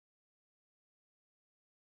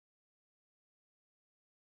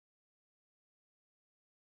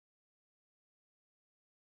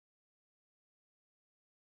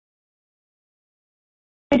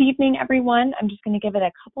Good evening, everyone. I'm just going to give it a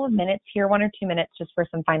couple of minutes here, 1 or 2 minutes, just for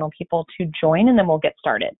some final people to join, and then we'll get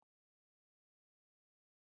started.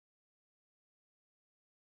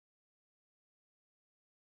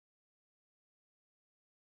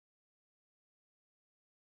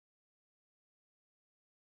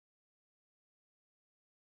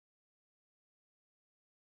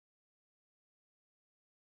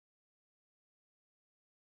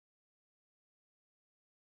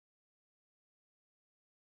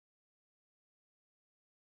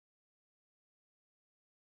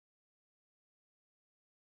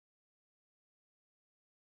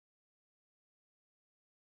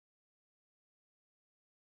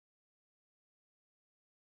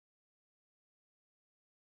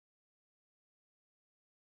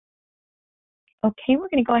 Okay, we're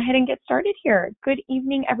going to go ahead and get started here. Good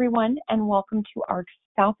evening, everyone, and welcome to our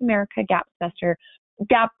South America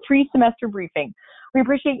GAP pre-semester briefing. We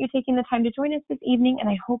appreciate you taking the time to join us this evening, and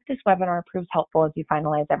I hope this webinar proves helpful as you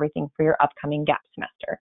finalize everything for your upcoming GAP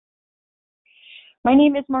semester. My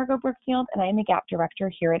name is Margot Brookfield, and I am the GAP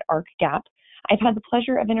Director here at ARC GAP. I've had the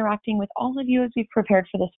pleasure of interacting with all of you as we've prepared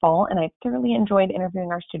for this fall, and I've thoroughly enjoyed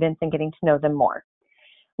interviewing our students and getting to know them more.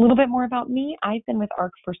 A little bit more about me. I've been with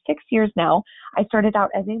ARC for 6 years now. I started out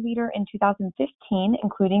as a leader in 2015,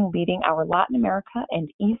 including leading our Latin America and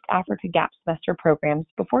East Africa GAP semester programs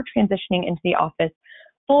before transitioning into the office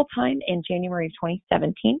full-time in January of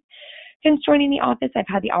 2017. Since joining the office, I've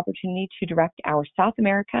had the opportunity to direct our South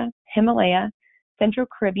America, Himalaya, Central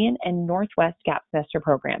Caribbean, and Northwest GAP semester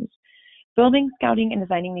programs. Building, scouting, and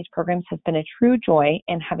designing these programs has been a true joy,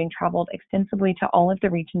 and having traveled extensively to all of the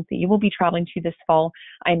regions that you will be traveling to this fall,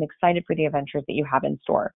 I am excited for the adventures that you have in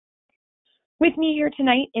store. With me here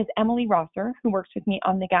tonight is Emily Rosser, who works with me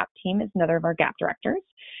on the GAP team as another of our GAP directors.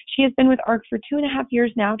 She has been with ARC for 2.5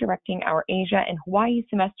 years now, directing our Asia and Hawaii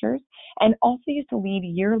semesters, and also used to lead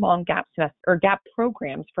year-long GAP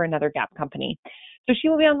programs for another GAP company. So she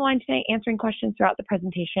will be on the line tonight answering questions throughout the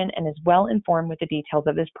presentation and is well informed with the details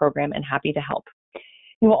of this program and happy to help.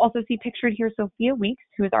 You will also see pictured here Sophia Weeks,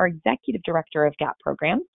 who is our Executive Director of GAP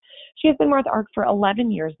programs. She has been with ARC for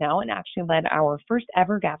 11 years now and actually led our first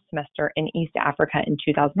ever GAP semester in East Africa in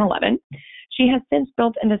 2011. She has since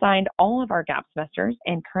built and designed all of our GAP semesters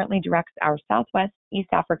and currently directs our Southwest, East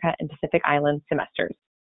Africa, and Pacific Islands semesters.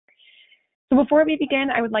 So before we begin,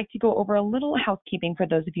 I would like to go over a little housekeeping for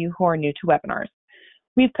those of you who are new to webinars.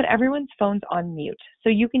 We've put everyone's phones on mute, so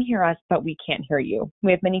you can hear us, but we can't hear you.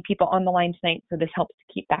 We have many people on the line tonight, so this helps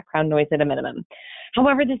to keep background noise at a minimum.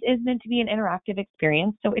 However, this is meant to be an interactive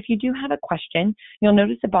experience, so if you do have a question, you'll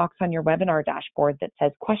notice a box on your webinar dashboard that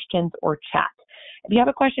says questions or chat. If you have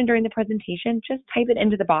a question during the presentation, just type it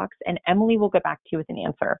into the box and Emily will get back to you with an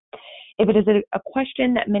answer. If it is a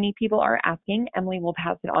question that many people are asking, Emily will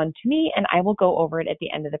pass it on to me and I will go over it at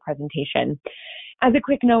the end of the presentation. As a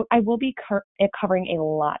quick note, I will be covering a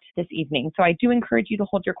lot this evening, so I do encourage you to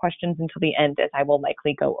hold your questions until the end as I will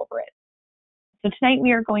likely go over it. So tonight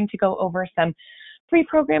we are going to go over some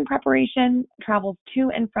pre-program preparation, travels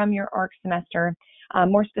to and from your ARC semester,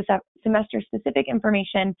 more semester-specific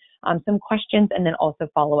information, some questions, and then also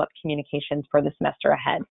follow-up communications for the semester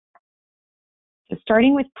ahead. So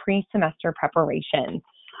starting with pre-semester preparation.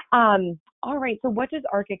 All right, so what does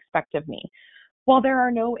ARC expect of me? While there are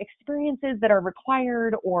no experiences that are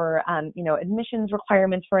required or admissions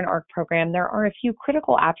requirements for an ARC program, there are a few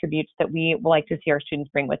critical attributes that we would like to see our students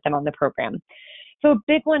bring with them on the program. So a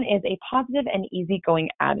big one is a positive and easygoing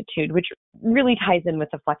attitude, which really ties in with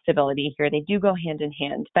the flexibility here. They do go hand in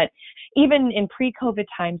hand, but even in pre-COVID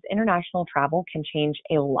times, international travel can change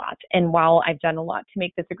a lot. And while I've done a lot to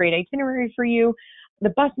make this a great itinerary for you,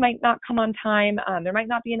 the bus might not come on time. There might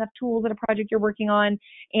not be enough tools in a project you're working on.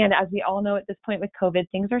 And as we all know at this point with COVID,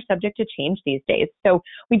 things are subject to change these days. So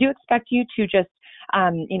we do expect you to just,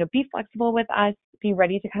 be flexible with us, be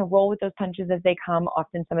ready to kind of roll with those punches as they come.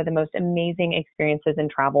 Often some of the most amazing experiences in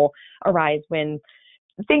travel arise when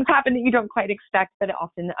things happen that you don't quite expect, but it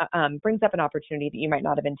often brings up an opportunity that you might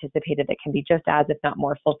not have anticipated that can be just as, if not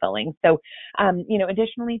more, fulfilling. So,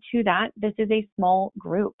 additionally to that, this is a small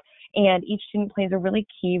group, and each student plays a really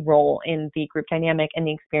key role in the group dynamic and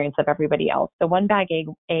the experience of everybody else. So one bad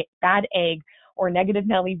egg or negative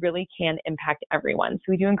Nelly really can impact everyone. So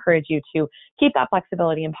we do encourage you to keep that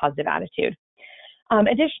flexibility and positive attitude.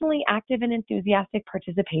 Additionally, active and enthusiastic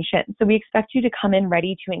participation. So we expect you to come in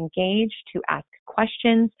ready to engage, to ask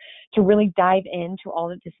questions, to really dive into all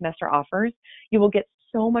that the semester offers. You will get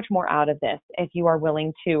so much more out of this if you are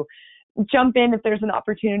willing to jump in if there's an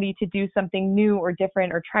opportunity to do something new or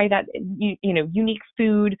different or try that, unique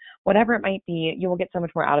food, whatever it might be. You will get so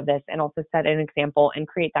much more out of this, and also set an example and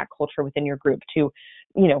create that culture within your group to,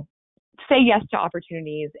 say yes to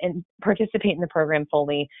opportunities and participate in the program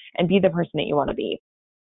fully and be the person that you want to be.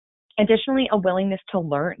 Additionally, a willingness to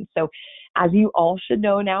learn. So as you all should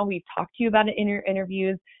know now, we've talked to you about it in your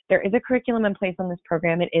interviews. There is a curriculum in place on this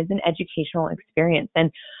program. It is an educational experience.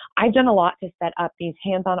 And I've done a lot to set up these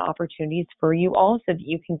hands-on opportunities for you all so that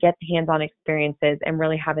you can get the hands-on experiences and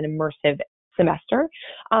really have an immersive semester.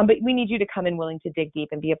 But we need you to come in willing to dig deep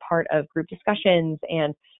and be a part of group discussions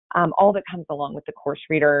and all that comes along with the course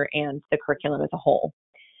reader and the curriculum as a whole.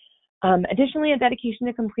 Additionally, a dedication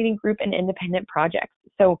to completing group and independent projects.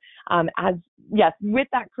 So with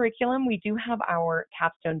that curriculum, we do have our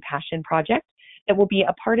Capstone Passion Project that will be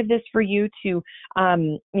a part of this for you to,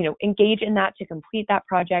 engage in that, to complete that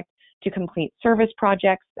project, to complete service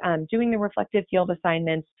projects, doing the reflective field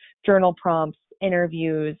assignments, journal prompts,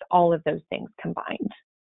 interviews, all of those things combined.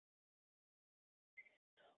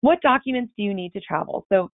 What documents do you need to travel?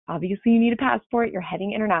 So obviously you need a passport. You're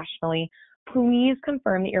heading internationally. Please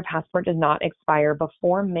confirm that your passport does not expire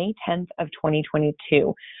before May 10th of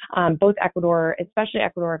 2022. Both Ecuador, especially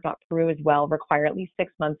Ecuador, if not Peru as well, require at least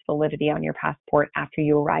 6 months validity on your passport after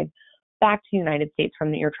you arrive back to the United States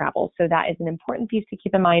from your travel. So that is an important piece to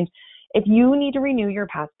keep in mind. If you need to renew your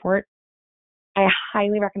passport, I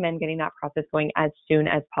highly recommend getting that process going as soon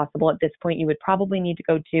as possible. At this point, you would probably need to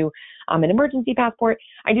go to an emergency passport.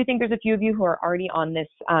 I do think there's a few of you who are already on this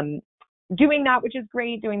doing that, which is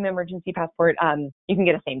great, doing the emergency passport. You can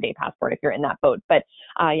get a same-day passport if you're in that boat. But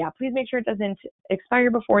please make sure it doesn't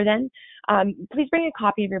expire before then. Please bring a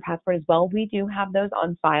copy of your passport as well. We do have those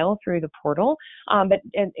on file through the portal, but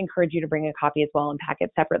encourage you to bring a copy as well and pack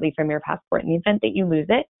it separately from your passport in the event that you lose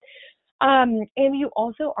it. And you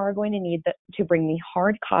also are going to need to bring the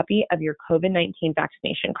hard copy of your COVID-19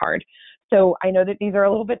 vaccination card. So I know that these are a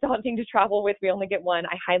little bit daunting to travel with. We only get one.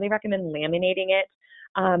 I highly recommend laminating it.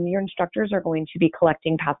 Your instructors are going to be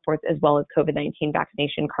collecting passports as well as COVID-19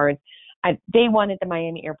 vaccination cards at day one at the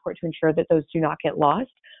Miami airport to ensure that those do not get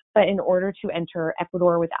lost. But in order to enter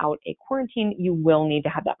Ecuador without a quarantine, you will need to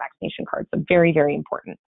have that vaccination card. So very, very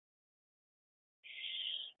important.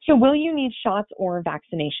 So will you need shots or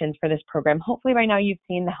vaccinations for this program? Hopefully by now you've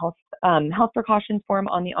seen the health precautions form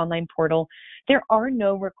on the online portal. There are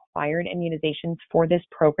no required immunizations for this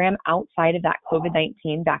program outside of that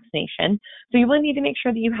COVID-19 vaccination. So you will need to make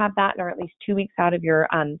sure that you have that and are at least 2 weeks out of your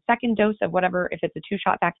second dose of whatever, if it's a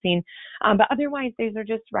 2-shot vaccine. But otherwise, these are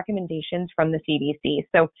just recommendations from the CDC.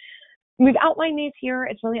 So we've outlined these here.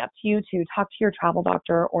 It's really up to you to talk to your travel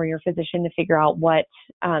doctor or your physician to figure out what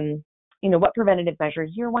preventative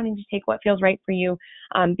measures you're wanting to take, what feels right for you.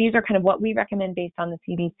 These are kind of what we recommend based on the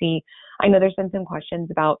CDC. I know there's been some questions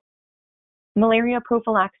about malaria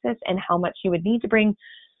prophylaxis and how much you would need to bring.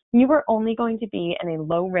 You are only going to be in a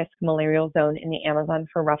low-risk malarial zone in the Amazon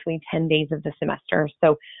for roughly 10 days of the semester.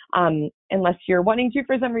 So unless you're wanting to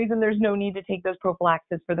for some reason, there's no need to take those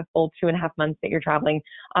prophylaxis for the full 2.5 months that you're traveling,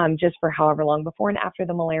 just for however long before and after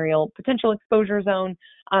the malarial potential exposure zone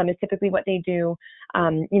is typically what they do.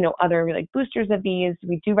 Other boosters of these,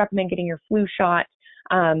 we do recommend getting your flu shot.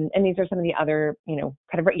 And these are some of the other,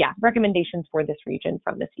 recommendations for this region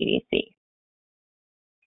from the CDC.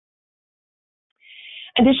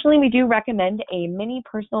 Additionally, we do recommend a mini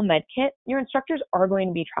personal med kit. Your instructors are going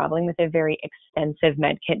to be traveling with a very extensive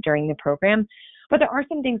med kit during the program, but there are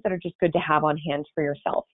some things that are just good to have on hand for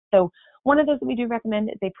yourself. So one of those that we do recommend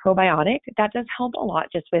is a probiotic. That does help a lot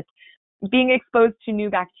just with being exposed to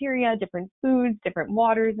new bacteria, different foods, different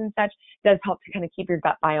waters and such. Does help to kind of keep your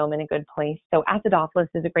gut biome in a good place. So Acidophilus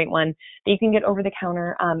is a great one that you can get over the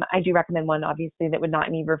counter. I do recommend one, obviously, that would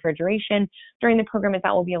not need refrigeration during the program, as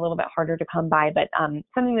that will be a little bit harder to come by, but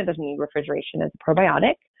something that doesn't need refrigeration is a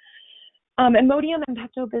probiotic. Imodium and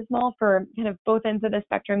Pepto-Bismol for kind of both ends of the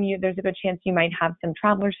spectrum. There's a good chance you might have some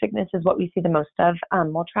traveler sickness is what we see the most of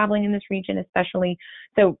while traveling in this region, especially.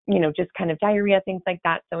 So, just kind of diarrhea, things like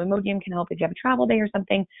that. So Imodium can help if you have a travel day or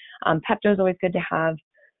something. Pepto is always good to have.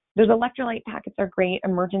 Those electrolyte packets are great,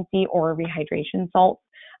 emergency or rehydration salts.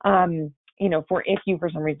 For if you for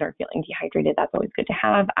some reason are feeling dehydrated, that's always good to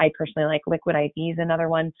have. I personally like Liquid IV is another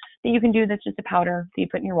one that you can do that's just a powder that you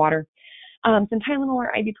put in your water. Some Tylenol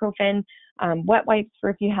or ibuprofen, wet wipes for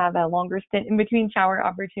if you have a longer stint in between shower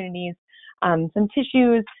opportunities, some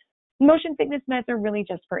tissues. Motion sickness meds are really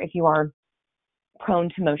just for if you are prone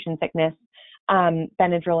to motion sickness.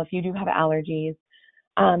 Benadryl if you do have allergies.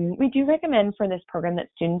 We do recommend for this program that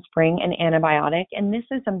students bring an antibiotic, and this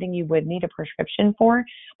is something you would need a prescription for,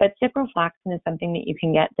 but ciprofloxacin is something that you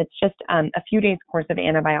can get that's just a few days course of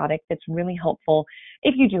antibiotic that's really helpful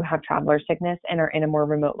if you do have traveler sickness and are in a more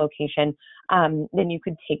remote location. Then you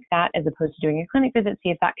could take that as opposed to doing a clinic visit, see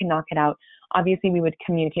if that can knock it out. Obviously, we would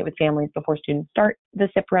communicate with families before students start the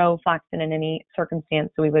ciprofloxacin in any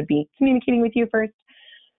circumstance, so we would be communicating with you first.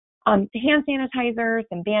 Hand sanitizer,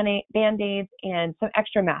 some Band-Aids, and some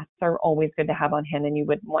extra masks are always good to have on hand, and you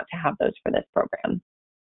would want to have those for this program.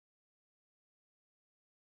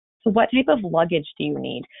 So what type of luggage do you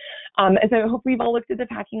need? As I hope we've all looked at the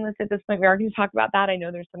packing list at this point, we are going to talk about that. I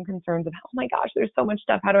know there's some concerns of, oh my gosh, there's so much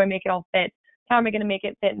stuff. How do I make it all fit? How am I going to make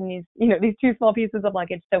it fit in these two small pieces of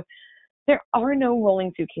luggage? So there are no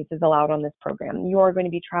rolling suitcases allowed on this program. You are going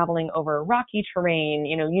to be traveling over rocky terrain.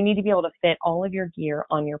 You need to be able to fit all of your gear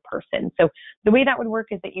on your person. So the way that would work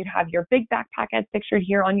is that you'd have your big backpack as pictured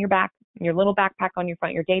here on your back, your little backpack on your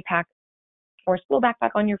front, your day pack or school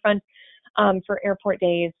backpack on your front for airport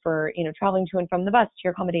days, for traveling to and from the bus, to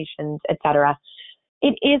your accommodations, etc.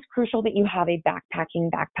 It is crucial that you have a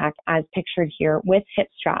backpacking backpack as pictured here with hip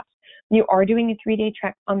straps. You are doing a 3-day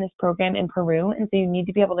trek on this program in Peru, and so you need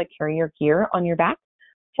to be able to carry your gear on your back.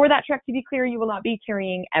 For that trek, to be clear, you will not be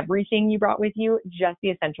carrying everything you brought with you, just the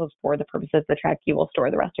essentials for the purposes of the trek. You will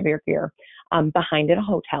store the rest of your gear behind at a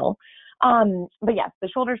hotel. But yes, the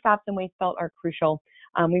shoulder straps and waist belt are crucial.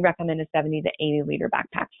 We recommend a 70 to 80 liter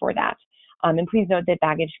backpack for that. And please note that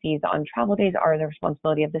baggage fees on travel days are the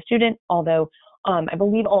responsibility of the student, although I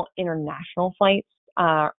believe all international flights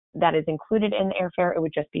that is included in the airfare. It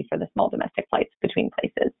would just be for the small domestic flights between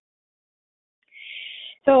places.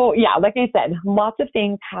 So yeah, like I said, lots of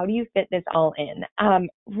things. How do you fit this all in?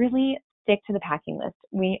 Really stick to the packing list.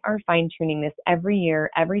 We are fine-tuning this every year,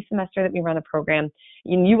 every semester that we run a program.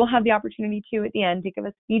 You will have the opportunity to, at the end, to give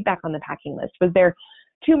us feedback on the packing list. Was there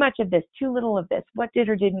too much of this, too little of this? What did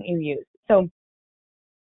or didn't you use? So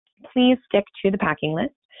please stick to the packing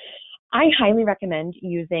list. I highly recommend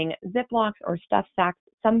using Ziplocs or stuff sacks,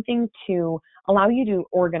 something to allow you to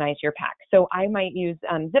organize your pack. So I might use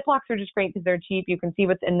Ziplocs are just great because they're cheap. You can see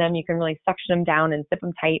what's in them. You can really suction them down and zip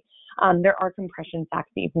them tight. There are compression sacks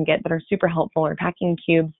that you can get that are super helpful, or packing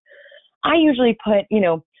cubes. I usually put,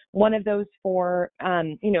 one of those for,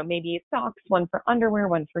 maybe socks, one for underwear,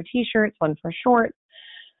 one for t-shirts, one for shorts.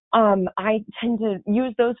 I tend to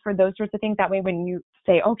use those for those sorts of things. That way, when you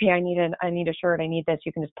say, okay, I need a shirt, I need this,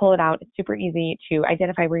 you can just pull it out. It's super easy to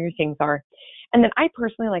identify where your things are. And then I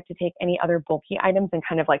personally like to take any other bulky items and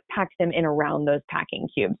kind of like pack them in around those packing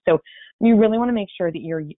cubes. So you really want to make sure that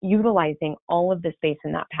you're utilizing all of the space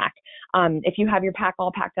in that pack. If you have your pack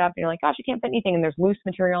all packed up and you're like, gosh, I can't fit anything, and there's loose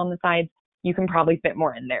material on the sides, you can probably fit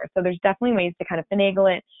more in there. So there's definitely ways to kind of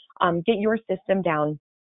finagle it, get your system down.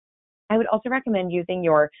 I would also recommend using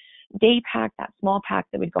your day pack, that small pack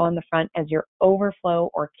that would go on the front, as your overflow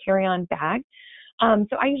or carry-on bag.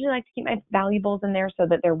 So I usually like to keep my valuables in there so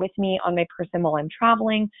that they're with me on my person while I'm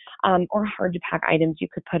traveling, or hard to pack items you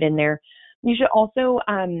could put in there. You should also,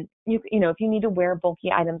 if you need to wear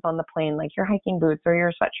bulky items on the plane, like your hiking boots or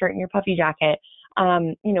your sweatshirt and your puffy jacket,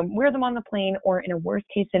 wear them on the plane, or in a worst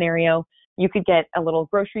case scenario, you could get a little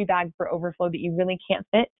grocery bag for overflow that you really can't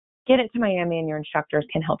fit. Get it to Miami and your instructors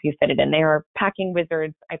can help you fit it in. They are packing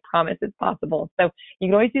wizards. I promise it's possible. So you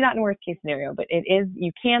can always do that in worst case scenario, but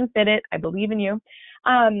you can fit it. I believe in you.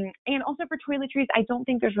 And also for toiletries, I don't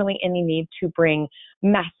think there's really any need to bring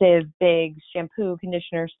massive, big shampoo,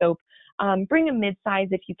 conditioner, soap. Bring a mid-size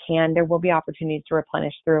if you can. There will be opportunities to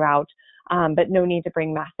replenish throughout, but no need to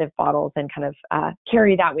bring massive bottles and kind of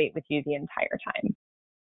carry that weight with you the entire time.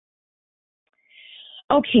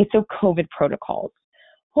 Okay, so COVID protocols.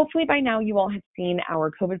 Hopefully by now you all have seen our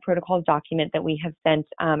COVID protocols document that we have sent.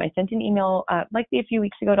 I sent an email likely a few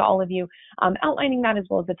weeks ago to all of you outlining that, as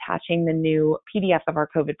well as attaching the new PDF of our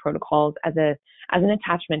COVID protocols as an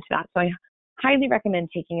attachment to that. So I highly recommend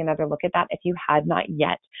taking another look at that if you had not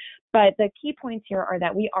yet. But the key points here are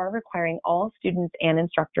that we are requiring all students and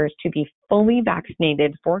instructors to be fully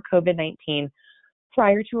vaccinated for COVID-19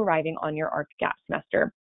 prior to arriving on your ARC gap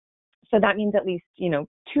semester. So that means at least,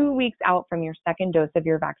 2 weeks out from your second dose of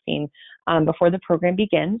your vaccine before the program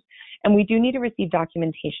begins. And we do need to receive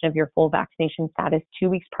documentation of your full vaccination status 2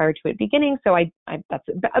 weeks prior to it beginning. So that's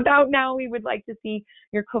about now. We would like to see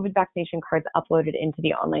your COVID vaccination cards uploaded into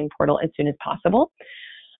the online portal as soon as possible.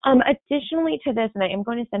 Additionally to this, and I am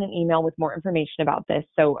going to send an email with more information about this,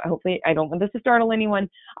 so hopefully I don't want this to startle anyone,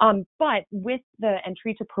 but with the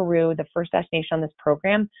entry to Peru, the first destination on this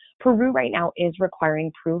program, Peru right now is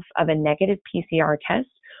requiring proof of a negative PCR test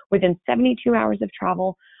within 72 hours of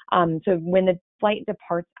travel. So when the flight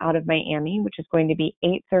departs out of Miami, which is going to be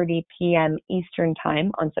 8:30 p.m. Eastern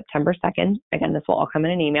time on September 2nd, again, this will all come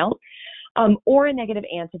in an email, or a negative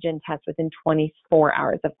antigen test within 24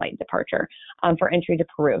 hours of flight departure for entry to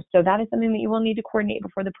Peru. So that is something that you will need to coordinate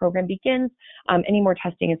before the program begins. Any more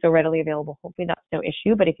testing is so readily available. Hopefully that's no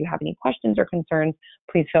issue, but if you have any questions or concerns,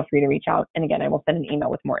 please feel free to reach out. And again, I will send an email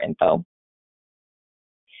with more info.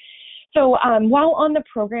 So while on the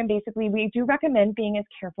program, basically, we do recommend being as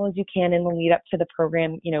careful as you can in the lead up to the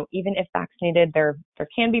program. Even if vaccinated, there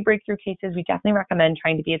can be breakthrough cases. We definitely recommend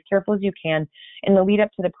trying to be as careful as you can in the lead up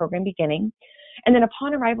to the program beginning. And then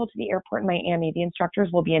upon arrival to the airport in Miami, the instructors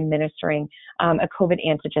will be administering a COVID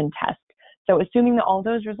antigen test. So assuming that all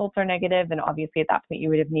those results are negative, and obviously at that point you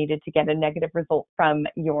would have needed to get a negative result from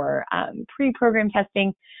your pre-program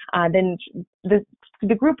testing, then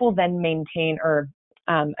the group will then maintain or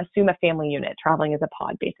assume a family unit traveling as a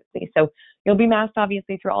pod, basically. So you'll be masked,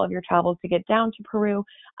 obviously, through all of your travels to get down to Peru,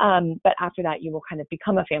 but after that, you will kind of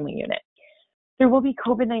become a family unit. There will be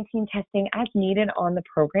COVID-19 testing as needed on the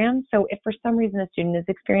program. So if for some reason a student is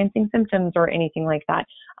experiencing symptoms or anything like that,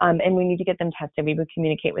 and we need to get them tested, we would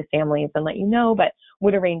communicate with families and let you know, but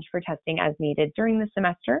would arrange for testing as needed during the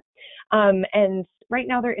semester. And right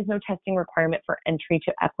now there is no testing requirement for entry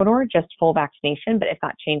to Ecuador, just full vaccination. But if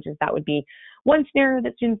that changes, that would be one scenario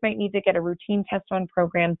that students might need to get a routine test on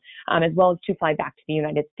program, as well as to fly back to the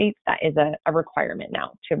United States. That is a requirement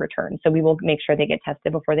now to return. So we will make sure they get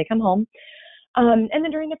tested before they come home. And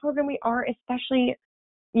then during the program, we are especially,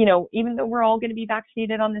 even though we're all going to be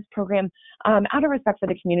vaccinated on this program, out of respect for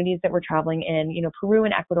the communities that we're traveling in, Peru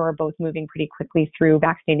and Ecuador are both moving pretty quickly through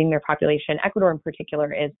vaccinating their population. Ecuador in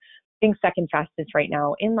particular is, I think, second fastest right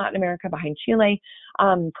now in Latin America behind Chile.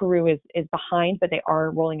 Peru is behind, but they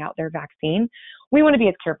are rolling out their vaccine. We want to be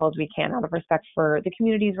as careful as we can out of respect for the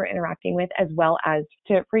communities we're interacting with, as well as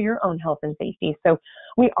for your own health and safety. So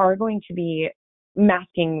we are going to be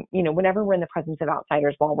masking, whenever we're in the presence of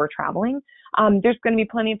outsiders while we're traveling. There's going to be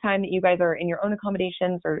plenty of time that you guys are in your own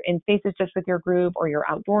accommodations or in spaces just with your group, or you're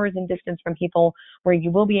outdoors and distance from people where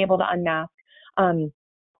you will be able to unmask.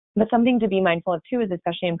 But something to be mindful of too is,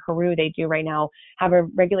 especially in Peru, they do right now have a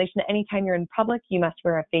regulation that anytime you're in public, you must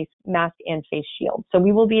wear a face mask and face shield. So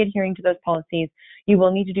we will be adhering to those policies. You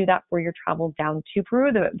will need to do that for your travel down to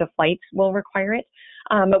Peru. The flights will require it.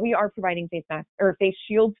 But we are providing face masks or face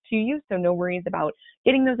shields to you. So no worries about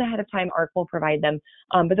getting those ahead of time. ARC will provide them.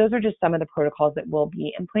 But those are just some of the protocols that will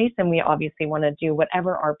be in place. And we obviously want to do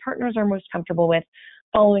whatever our partners are most comfortable with,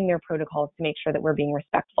 following their protocols to make sure that we're being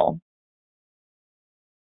respectful.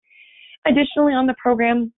 Additionally, on the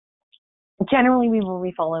program, generally we will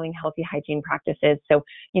be following healthy hygiene practices. So,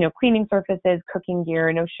 cleaning surfaces, cooking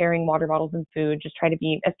gear, no sharing water bottles and food. Just try to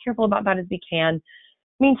be as careful about that as we can.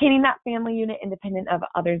 Maintaining that family unit independent of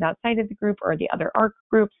others outside of the group or the other ARC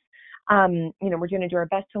groups. We're going to do our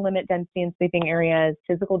best to limit density in sleeping areas,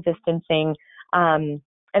 physical distancing,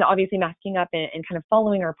 and obviously masking up and kind of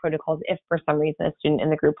following our protocols if for some reason a student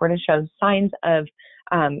in the group were to show signs of,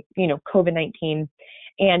 COVID-19,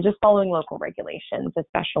 and just following local regulations,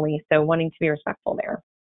 especially. So wanting to be respectful there.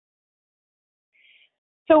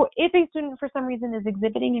 So if a student for some reason is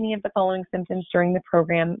exhibiting any of the following symptoms during the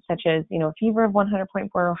program, such as, a fever of 100.4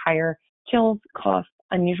 or higher, chills, cough,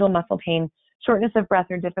 unusual muscle pain, shortness of breath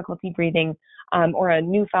or difficulty breathing, or a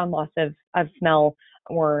newfound loss of smell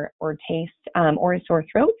or taste, or a sore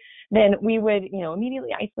throat, then we would, immediately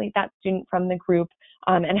isolate that student from the group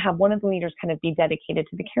and have one of the leaders kind of be dedicated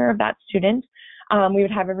to the care of that student. We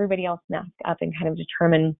would have everybody else mask up and kind of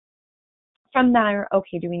determine from there,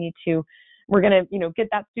 okay, do we need to, we're going to, get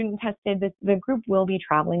that student tested. The group will be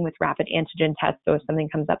traveling with rapid antigen tests. So if something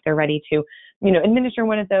comes up, they're ready to, administer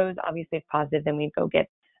one of those. Obviously, if positive, then we'd go get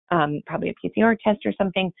probably a PCR test or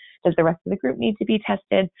something. Does the rest of the group need to be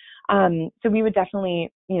tested? So we would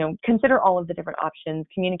definitely, consider all of the different options,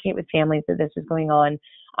 communicate with families that this is going on,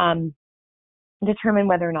 determine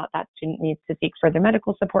whether or not that student needs to seek further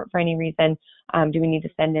medical support for any reason. Do we need to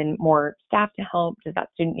send in more staff to help? Does that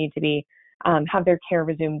student need to be have their care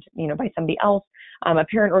resumed, by somebody else, a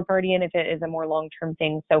parent or guardian if it is a more long-term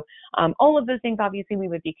thing. So all of those things, obviously, we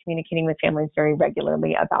would be communicating with families very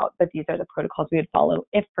regularly about, but these are the protocols we would follow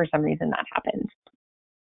if for some reason that happened.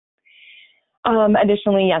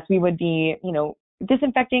 Additionally, yes, we would be,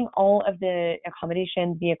 disinfecting all of the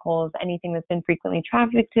accommodations, vehicles, anything that's been frequently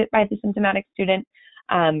trafficked by the symptomatic student.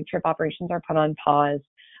 Trip operations are put on pause.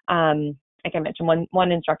 like I mentioned,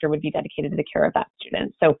 one instructor would be dedicated to the care of that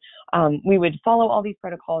student. So we would follow all these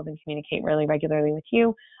protocols and communicate really regularly with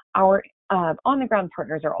you. Our on-the-ground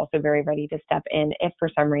partners are also very ready to step in if for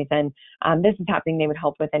some reason this is happening. They would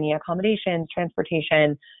help with any accommodations,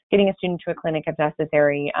 transportation, getting a student to a clinic if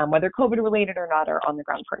necessary. Whether COVID-related or not, our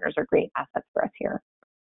on-the-ground partners are great assets for us here.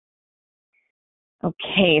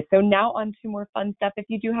 Okay, so now on to more fun stuff. If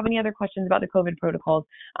you do have any other questions about the COVID protocols,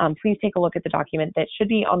 please take a look at the document that should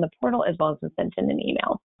be on the portal as well as was sent in an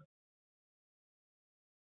email.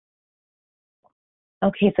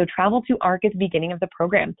 Okay, so travel to ARC at the beginning of the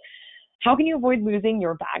program. How can you avoid losing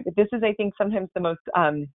your bag? This is, I think, sometimes the most,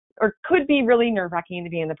 or could be really nerve-wracking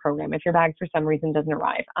to be in the program if your bag for some reason doesn't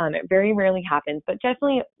arrive. It very rarely happens, but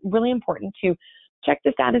definitely really important to check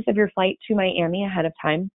the status of your flight to Miami ahead of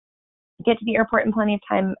time. Get to the airport in plenty of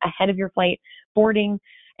time ahead of your flight boarding,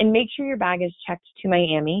 and make sure your bag is checked to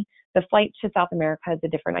Miami. The flight to South America has a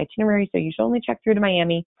different itinerary, so you should only check through to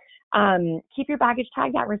Miami. Keep your baggage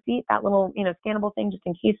tag, that receipt, that little, scannable thing, just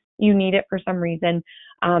in case you need it for some reason.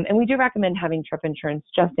 And we do recommend having trip insurance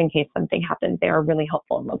just in case something happens. They are really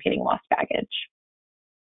helpful in locating lost baggage.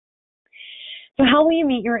 So how will you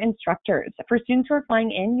meet your instructors? For students who are flying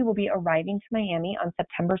in, you will be arriving to Miami on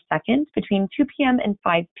September 2nd between 2 p.m. and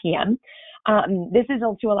 5 p.m. This is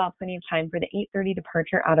to allow plenty of time for the 8:30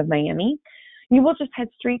 departure out of Miami. You will just head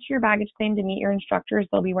straight to your baggage claim to meet your instructors.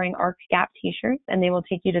 They'll be wearing ARC Gap t-shirts, and they will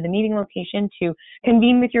take you to the meeting location to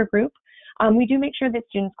convene with your group. We do make sure that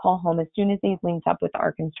students call home as soon as they've linked up with the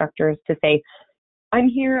ARC instructors to say, I'm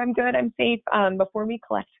here, I'm good, I'm safe, before we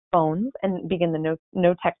collect phones and begin the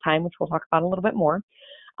no tech time, which we'll talk about a little bit more.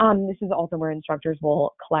 This is also where instructors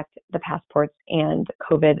will collect the passports and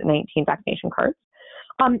COVID-19 vaccination cards.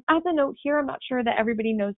 As a note here, I'm not sure that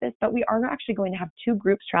everybody knows this, but we are actually going to have 2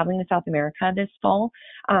 groups traveling to South America this fall.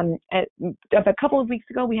 A couple of weeks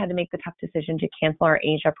ago, we had to make the tough decision to cancel our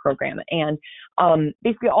Asia program. And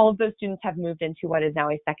basically all of those students have moved into what is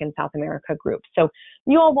now a second South America group. So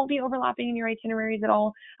you all won't be overlapping in your itineraries at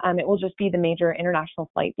all. It will just be the major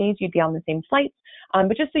international flight days. You'd be on the same flights.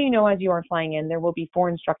 But just so you know, as you are flying in, there will be 4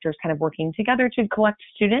 instructors kind of working together to collect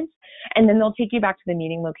students. And then they'll take you back to the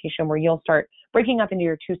meeting location where you'll start breaking up into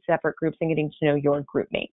your 2 separate groups and getting to know your group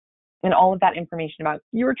mate. And all of that information about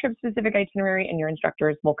your trip-specific itinerary and your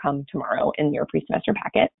instructors will come tomorrow in your pre-semester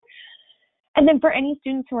packet. And then for any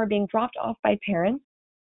students who are being dropped off by parents,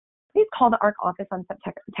 please call the ARC office on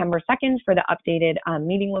September 2nd for the updated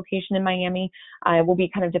meeting location in Miami. We'll be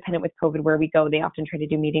kind of dependent with COVID where we go. They often try to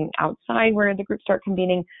do meeting outside where the groups start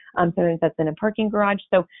convening. Sometimes that's in a parking garage.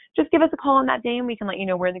 So just give us a call on that day and we can let you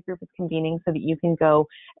know where the group is convening so that you can go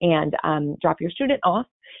and drop your student off.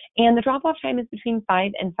 And the drop-off time is between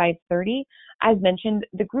 5 and 5:30. As mentioned,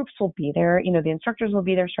 the groups will be there. The instructors will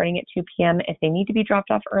be there starting at 2 p.m. If they need to be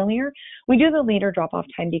dropped off earlier, we do the later drop-off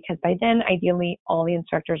time because by then, ideally, all the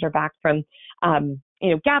instructors are back from,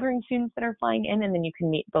 gathering students that are flying in, and then you can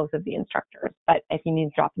meet both of the instructors. But if you need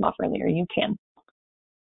to drop them off earlier, you can.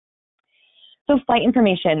 So flight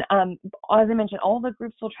information. As I mentioned, all the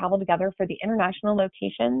groups will travel together for the international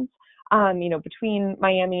locations, between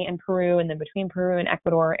Miami and Peru, and then between Peru and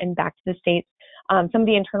Ecuador and back to the States. Some of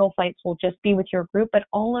the internal flights will just be with your group, but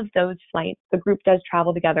all of those flights, the group does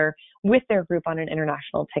travel together with their group on an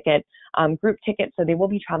international ticket, group ticket. So they will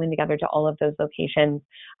be traveling together to all of those locations.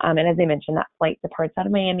 And as I mentioned, that flight departs out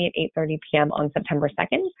of Miami at 8:30 p.m. on September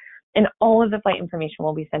 2nd. And all of the flight information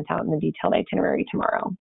will be sent out in the detailed itinerary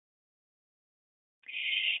tomorrow.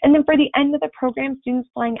 And then for the end of the program, students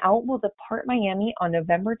flying out will depart Miami on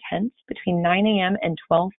November 10th between 9 a.m. and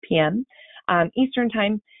 12 p.m. Eastern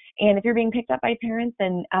time. And if you're being picked up by parents,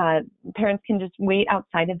 then parents can just wait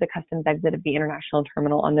outside of the customs exit of the international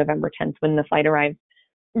terminal on November 10th when the flight arrives.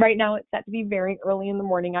 Right now, it's set to be very early in the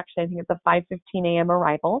morning. Actually, I think it's a 5:15 a.m.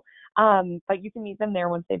 arrival. But you can meet them there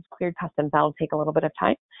once they've cleared customs. That'll take a little bit of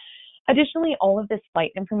time. Additionally, all of this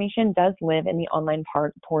flight information does live in the online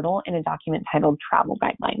portal in a document titled Travel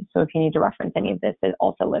Guidelines. So if you need to reference any of this, it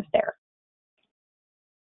also lives there.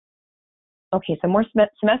 Okay, so more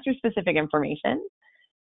semester-specific information.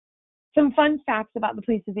 Some fun facts about the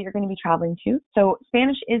places that you're going to be traveling to. So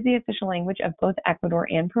Spanish is the official language of both Ecuador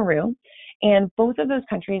and Peru, and both of those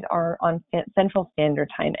countries are on Central Standard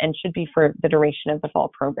Time and should be for the duration of the fall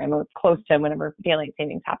program, or close to whenever daylight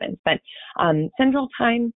savings happens. But Central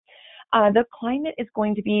Time, the climate is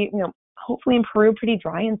going to be, hopefully in Peru, pretty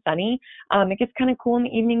dry and sunny. It gets kind of cool in the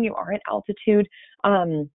evening. You are at altitude.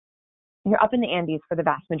 You're up in the Andes for the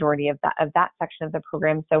vast majority of that section of the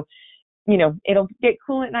program. So, it'll get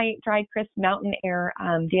cool at night, dry, crisp mountain air,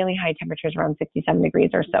 daily high temperatures around 67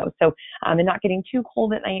 degrees or so. So, and not getting too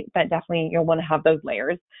cold at night, but definitely you'll want to have those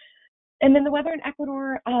layers. And then the weather in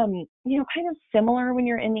Ecuador, kind of similar when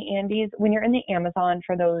you're in the Andes. When you're in the Amazon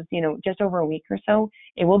for those, just over a week or so,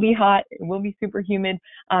 it will be hot. It will be super humid,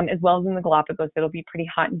 as well as in the Galapagos. It'll be pretty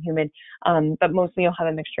hot and humid. But mostly you'll have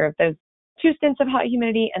a mixture of those two stints of hot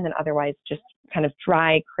humidity and then otherwise just kind of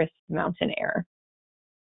dry, crisp mountain air.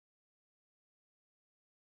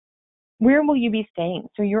 Where will you be staying?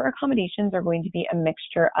 So your accommodations are going to be a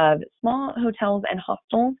mixture of small hotels and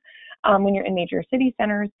hostels. When you're in major city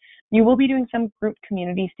centers, you will be doing some group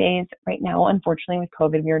community stays. Right now, unfortunately, with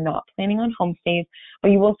COVID, we are not planning on home stays,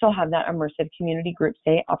 but you will still have that immersive community group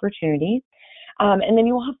stay opportunity. And then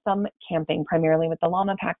you will have some camping, primarily with the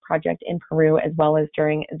Llama Pack project in Peru, as well as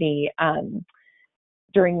during the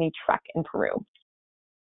trek in Peru.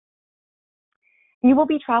 You will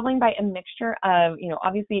be traveling by a mixture of,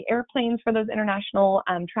 obviously airplanes for those international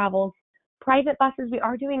travels, private buses. We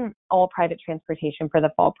are doing all private transportation for the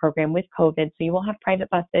fall program with COVID. So you will have private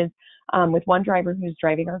buses with one driver who's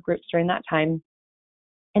driving our groups during that time.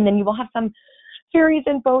 And then you will have some ferries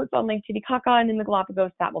and boats on Lake Titicaca and in the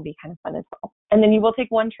Galapagos. That will be kind of fun as well. And then you will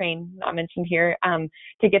take one train, not mentioned here,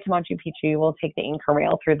 to get to Machu Picchu. You will take the Inca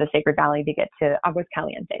Rail through the Sacred Valley to get to Aguas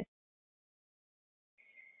Calientes.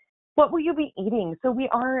 What will you be eating? So we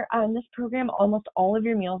are on this program, almost all of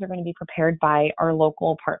your meals are going to be prepared by our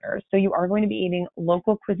local partners. So you are going to be eating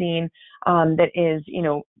local cuisine that is,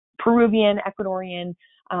 Peruvian, Ecuadorian.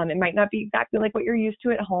 It might not be exactly like what you're used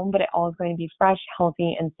to at home, but it all is going to be fresh,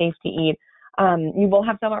 healthy, and safe to eat. You will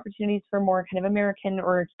have some opportunities for more kind of American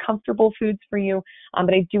or comfortable foods for you,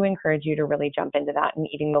 but I do encourage you to really jump into that and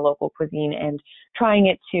eating the local cuisine and trying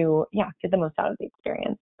it to, get the most out of the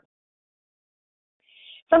experience.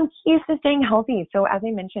 Some keys to staying healthy. So as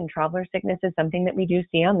I mentioned, traveler sickness is something that we do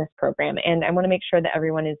see on this program. And I want to make sure that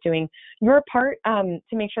everyone is doing your part to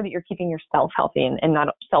make sure that you're keeping yourself healthy and not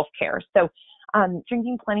self-care. So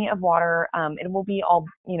drinking plenty of water. It will be all,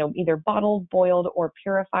 either bottled, boiled, or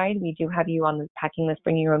purified. We do have you on the packing list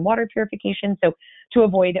bringing your own water purification. So to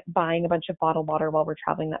avoid buying a bunch of bottled water while we're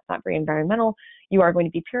traveling, that's not very environmental. You are going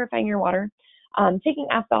to be purifying your water. Taking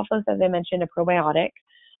asphaltos, as I mentioned, a probiotic.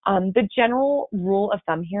 The general rule of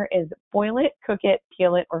thumb here is boil it, cook it,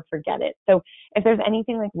 peel it, or forget it. So if there's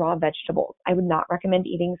anything like raw vegetables, I would not recommend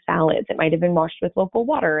eating salads. It might have been washed with local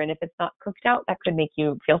water, and if it's not cooked out, that could make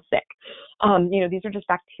you feel sick. These are just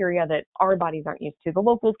bacteria that our bodies aren't used to. The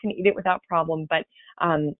locals can eat it without problem, but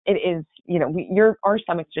it is, our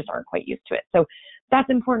stomachs just aren't quite used to it. So that's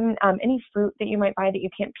important. Any fruit that you might buy that you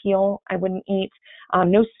can't peel, I wouldn't eat.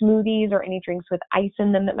 No smoothies or any drinks with ice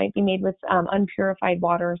in them that might be made with unpurified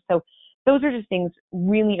water. So those are just things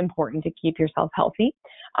really important to keep yourself healthy.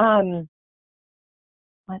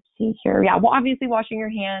 Let's see here. Yeah, well, obviously washing your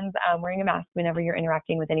hands, wearing a mask whenever you're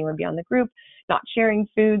interacting with anyone beyond the group, not sharing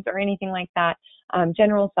foods or anything like that,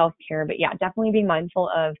 general self-care. But yeah, definitely being mindful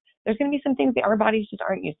of there's going to be some things that our bodies just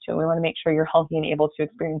aren't used to. We want to make sure you're healthy and able to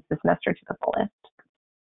experience the semester to the fullest.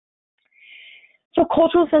 So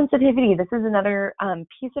cultural sensitivity, this is another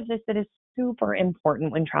piece of this that is super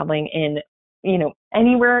important when traveling in,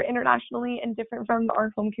 anywhere internationally and different from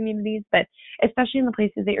our home communities, but especially in the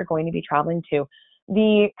places that you're going to be traveling to.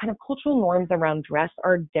 The kind of cultural norms around dress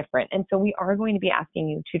are different. And so we are going to be asking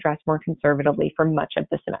you to dress more conservatively for much of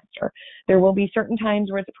the semester. There will be certain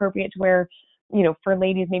times where it's appropriate to wear, for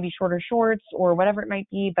ladies, maybe shorter shorts or whatever it might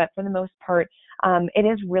be. But for the most part, it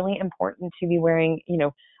is really important to be wearing,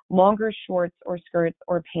 longer shorts or skirts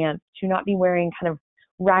or pants, to not be wearing kind of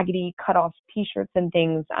raggedy cut off t-shirts and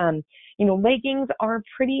things. Leggings are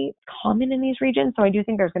pretty common in these regions. So I do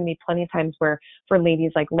think there's going to be plenty of times where for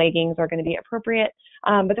ladies, like leggings are going to be appropriate.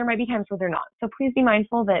 But there might be times where they're not. So please be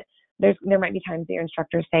mindful that there might be times that your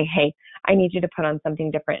instructors say, hey, I need you to put on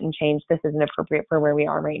something different and change. This isn't appropriate for where we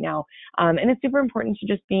are right now. And it's super important to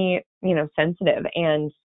just be, sensitive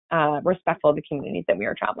and respectful of the communities that we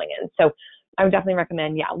are traveling in. So I would definitely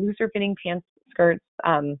recommend, looser fitting pants, skirts.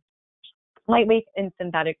 Lightweight and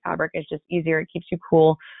synthetic fabric is just easier. It keeps you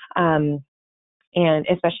cool. And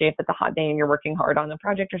especially if it's a hot day and you're working hard on a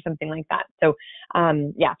project or something like that. So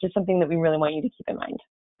just something that we really want you to keep in mind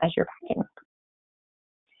as you're packing.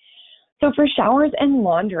 So for showers and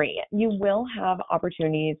laundry, you will have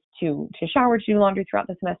opportunities to shower, to do laundry throughout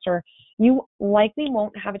the semester. You likely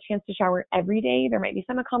won't have a chance to shower every day. There might be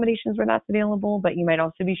some accommodations where that's available, but you might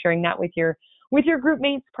also be sharing that with your group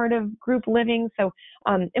mates, part of group living. So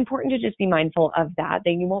important to just be mindful of that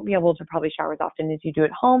you won't be able to probably shower as often as you do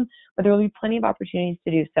at home, but there will be plenty of opportunities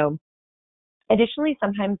to do so. Additionally,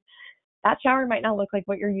 sometimes that shower might not look like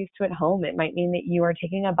what you're used to at home. It might mean that you are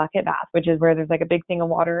taking a bucket bath, which is where there's like a big thing of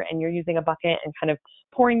water and you're using a bucket and kind of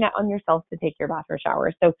pouring that on yourself to take your bath or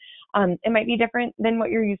shower. So it might be different than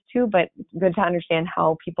what you're used to, but good to understand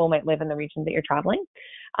how people might live in the regions that you're traveling.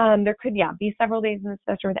 There could, be several days in the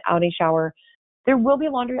semester without a shower. There will be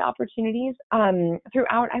laundry opportunities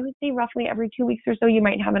throughout. I would say roughly every 2 weeks or so, you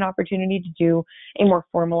might have an opportunity to do a more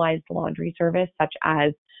formalized laundry service, such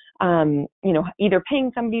as either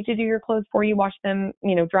paying somebody to do your clothes for you, wash them,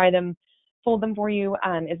 dry them, fold them for you,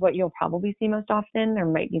 is what you'll probably see most often. There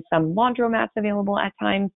might be some laundromats available at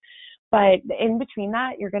times, but in between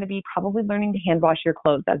that, you're going to be probably learning to hand wash your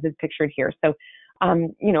clothes, as is pictured here. So,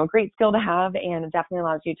 a great skill to have, and it definitely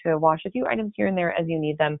allows you to wash a few items here and there as you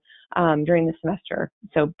need them during the semester.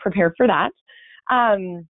 So prepare for that.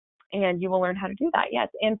 And you will learn how to do that, yes.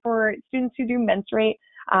 And for students who do menstruate,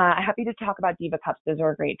 happy to talk about Diva Cups. Those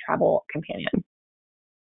are a great travel companion.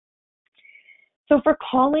 So for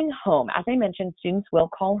calling home, as I mentioned, students will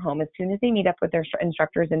call home as soon as they meet up with their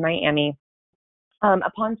instructors in Miami.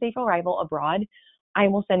 Upon safe arrival abroad, I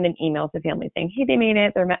will send an email to families saying, hey, they made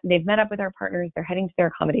it, they've met up with our partners, they're heading to their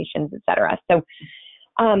accommodations, etc. So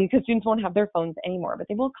because students won't have their phones anymore, but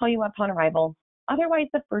they will call you upon arrival. Otherwise,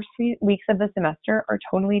 the first 3 weeks of the semester are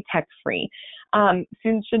totally tech-free.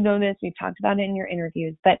 Students should know this. We've talked about it in your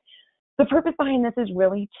interviews, but the purpose behind this is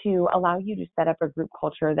really to allow you to set up a group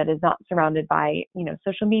culture that is not surrounded by,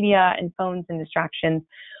 social media and phones and distractions.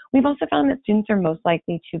 We've also found that students are most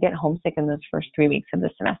likely to get homesick in those first 3 weeks of the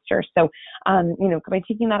semester. So, by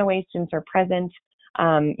taking that away, students are present,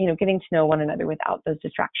 getting to know one another without those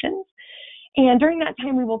distractions. And during that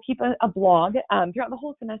time, we will keep a blog throughout the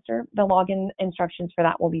whole semester. The login instructions for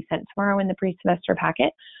that will be sent tomorrow in the pre-semester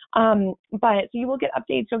packet. But so you will get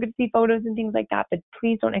updates, you'll get to see photos and things like that, but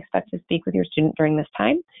please don't expect to speak with your student during this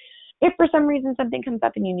time. If for some reason something comes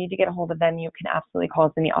up and you need to get a hold of them, you can absolutely call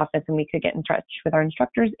us in the office and we could get in touch with our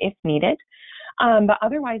instructors if needed. But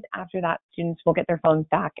otherwise, after that, students will get their phones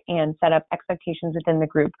back and set up expectations within the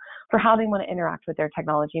group for how they want to interact with their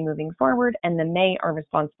technology moving forward, and then they are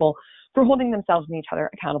responsible for holding themselves and each other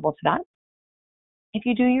accountable to that. If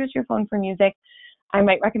you do use your phone for music, I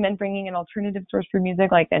might recommend bringing an alternative source for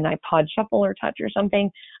music, like an iPod Shuffle or Touch or something.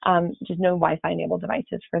 Just no Wi-Fi enabled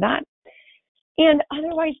devices for that. And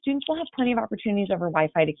otherwise, students will have plenty of opportunities over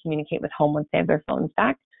Wi-Fi to communicate with home once they have their phones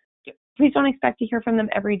back. Please don't expect to hear from them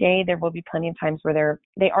every day. There will be plenty of times where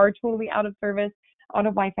they are totally out of service, out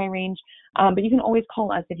of Wi-Fi range, but you can always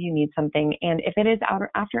call us if you need something. And if it is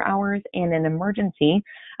after hours and an emergency,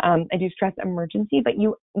 I do stress emergency, but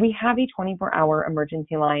we have a 24-hour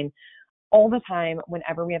emergency line all the time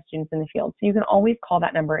whenever we have students in the field. So you can always call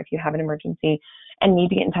that number if you have an emergency and need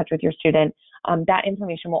to get in touch with your student. That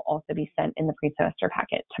information will also be sent in the pre-semester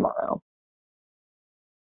packet tomorrow.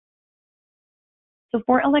 So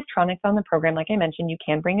for electronics on the program, like I mentioned, you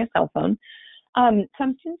can bring a cell phone.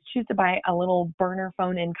 Some students choose to buy a little burner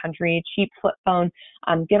phone in country, cheap flip phone,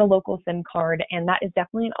 get a local SIM card, and that is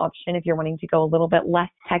definitely an option if you're wanting to go a little bit less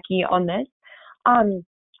techy on this.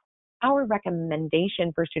 Our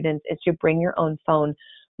recommendation for students is to bring your own phone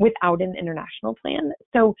without an international plan.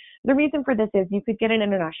 So the reason for this is you could get an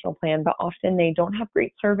international plan, but often they don't have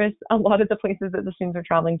great service, a lot of the places that the students are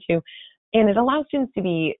traveling to. And it allows students to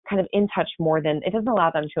be kind of in touch more than, it doesn't allow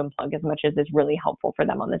them to unplug as much as is really helpful for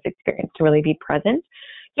them on this experience to really be present.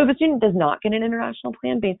 So if a student does not get an international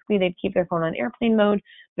plan, basically they'd keep their phone on airplane mode.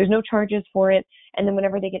 There's no charges for it. And then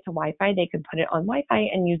whenever they get to Wi-Fi, they could put it on Wi-Fi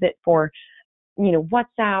and use it for,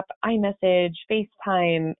 WhatsApp, iMessage,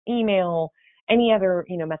 FaceTime, email, any other,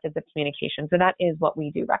 methods of communication. So that is what we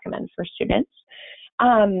do recommend for students.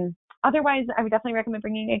 Otherwise, I would definitely recommend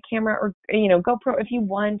bringing a camera or, GoPro if you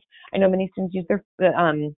want. I know many students use their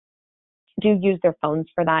phones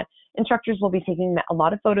for that. Instructors will be taking a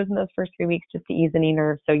lot of photos in those first 3 weeks just to ease any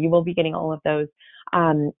nerves. So you will be getting all of those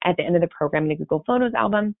at the end of the program in a Google Photos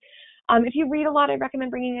album. If you read a lot, I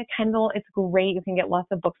recommend bringing a Kindle. It's great. You can get lots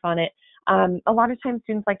of books on it. A lot of times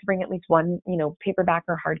students like to bring at least one, paperback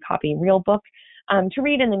or hard copy real book to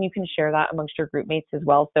read, and then you can share that amongst your group mates as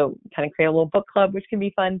well. So kind of create a little book club, which can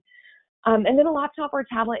be fun. And then a laptop or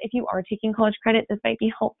tablet, if you are taking college credit, this might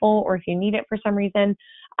be helpful, or if you need it for some reason,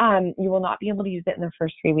 you will not be able to use it in the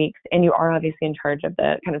first 3 weeks, and you are obviously in charge of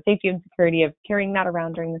the kind of safety and security of carrying that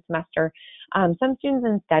around during the semester. Some students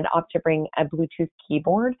instead opt to bring a Bluetooth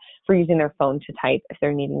keyboard for using their phone to type if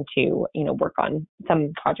they're needing to, work on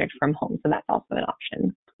some project from home, so that's also an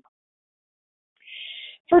option.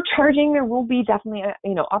 For charging, there will be definitely,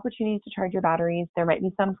 opportunities to charge your batteries. There might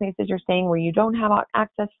be some places you're staying where you don't have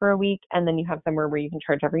access for a week, and then you have somewhere where you can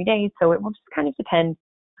charge every day. So it will just kind of depend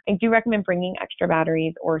I do recommend bringing extra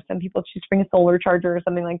batteries, or some people choose to bring a solar charger or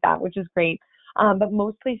something like that, which is great. But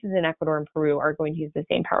most places in Ecuador and Peru are going to use the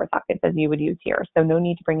same power sockets as you would use here. So no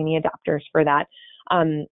need to bring any adapters for that.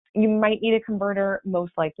 You might need a converter.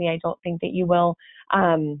 Most likely, I don't think that you will.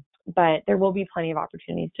 But there will be plenty of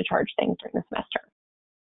opportunities to charge things during the semester.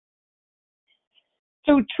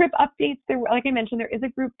 So trip updates, there, like I mentioned, there is a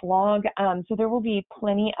group blog. So there will be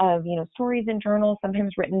plenty of, stories and journals,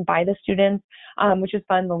 sometimes written by the students, which is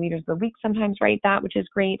fun. The leaders of the week sometimes write that, which is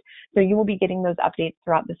great. So you will be getting those updates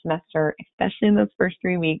throughout the semester, especially in those first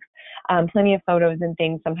 3 weeks. Plenty of photos and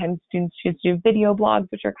things. Sometimes students choose to do video blogs,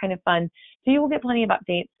 which are kind of fun. So you will get plenty of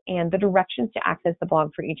updates, and the directions to access the blog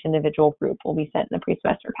for each individual group will be sent in the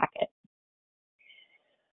pre-semester packet.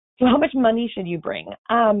 So how much money should you bring?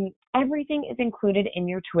 Everything is included in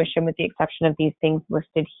your tuition with the exception of these things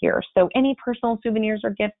listed here. So any personal souvenirs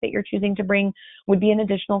or gifts that you're choosing to bring would be an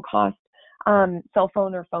additional cost. Cell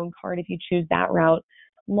phone or phone card if you choose that route.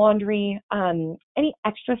 Laundry, any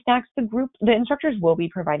extra snacks. The instructors will be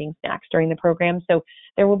providing snacks during the program. So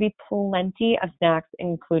there will be plenty of snacks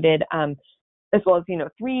included, as well as,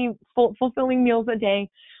 3 fulfilling meals a day.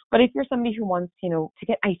 But if you're somebody who wants, to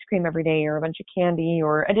get ice cream every day or a bunch of candy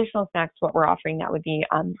or additional snacks, what we're offering, that would be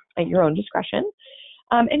at your own discretion.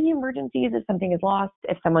 Any emergencies, if something is lost,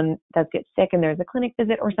 if someone does get sick and there's a clinic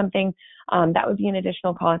visit or something, that would be an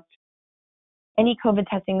additional cost. Any COVID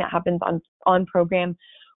testing that happens on program,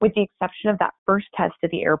 with the exception of that first test at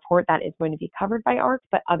the airport, that is going to be covered by ARC,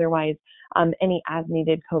 but otherwise, any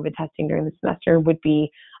as-needed COVID testing during the semester would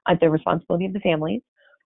be at the responsibility of the families.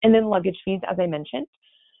 And then luggage fees, as I mentioned.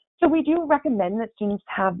 So we do recommend that students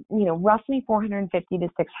have, roughly $450 to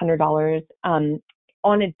 $600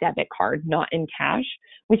 on a debit card, not in cash.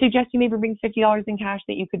 We suggest you maybe bring $50 in cash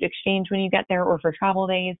that you could exchange when you get there or for travel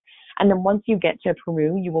days. And then once you get to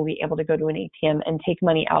Peru, you will be able to go to an ATM and take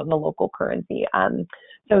money out in the local currency.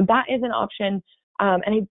 So that is an option. And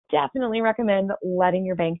I definitely recommend letting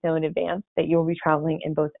your bank know in advance that you will be traveling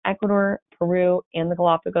in both Ecuador, Peru, and the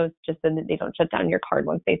Galapagos, just so that they don't shut down your card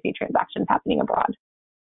once they see transactions happening abroad.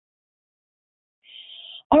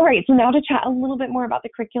 All right, so now to chat a little bit more about the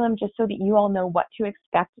curriculum, just so that you all know what to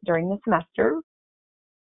expect during the semester.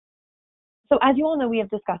 So as you all know, we have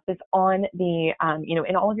discussed this on the,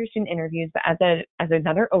 in all of your student interviews, but as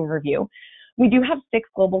another overview, we do have 6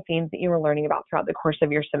 global themes that you are learning about throughout the course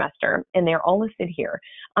of your semester, and they're all listed here.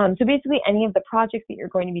 So basically, any of the projects that you're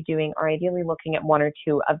going to be doing are ideally looking at 1 or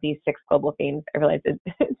 2 of these 6 global themes. I realize it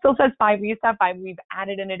still says 5. We used to have 5. We've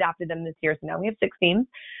added and adapted them this year, so now we have 6 themes.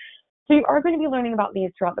 So you are going to be learning about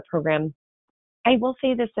these throughout the program. I will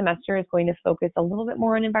say this semester is going to focus a little bit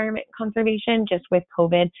more on environment conservation, just with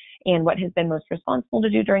COVID and what has been most responsible to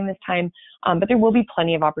do during this time. But there will be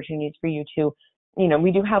plenty of opportunities for you to,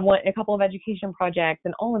 we do have a couple of education projects,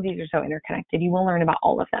 and all of these are so interconnected. You will learn about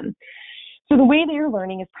all of them. So the way that you're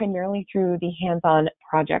learning is primarily through the hands-on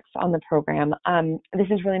projects on the program. This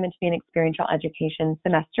is really meant to be an experiential education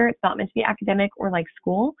semester. It's not meant to be academic or like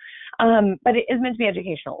school, but it is meant to be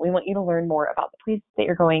educational. We want you to learn more about the places that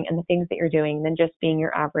you're going and the things that you're doing than just being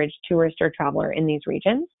your average tourist or traveler in these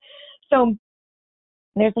regions. So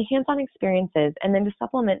there's the hands-on experiences, and then to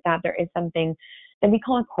supplement that, there is something that we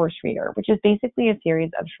call a course reader, which is basically a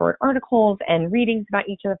series of short articles and readings about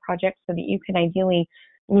each of the projects so that you can ideally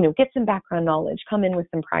get some background knowledge, come in with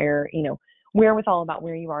some prior, wherewithal about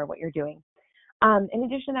where you are, what you're doing. In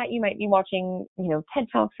addition to that, you might be watching, TED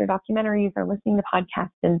Talks or documentaries or listening to podcasts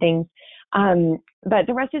and things. But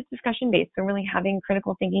the rest is discussion based. So really having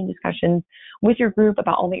critical thinking discussions with your group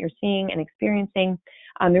about all that you're seeing and experiencing.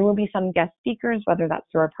 There will be some guest speakers, whether that's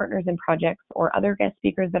through our partners in projects or other guest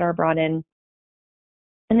speakers that are brought in.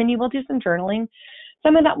 And then you will do some journaling.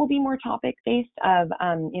 Some of that will be more topic-based of,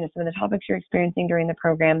 some of the topics you're experiencing during the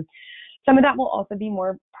program. Some of that will also be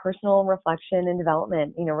more personal reflection and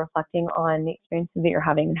development, reflecting on the experiences that you're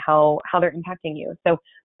having and how they're impacting you. So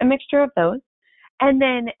a mixture of those. And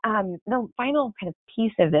then the final kind of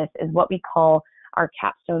piece of this is what we call our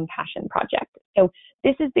Capstone Passion Project. So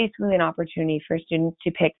this is basically an opportunity for students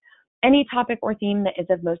to pick any topic or theme that is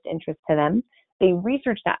of most interest to them. They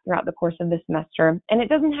research that throughout the course of the semester, and it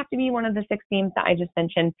doesn't have to be one of the 6 themes that I just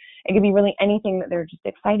mentioned. It could be really anything that they're just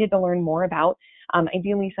excited to learn more about,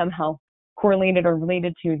 ideally somehow correlated or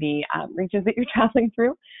related to the regions that you're traveling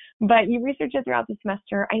through. But you research it throughout the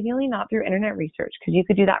semester, ideally not through internet research, because you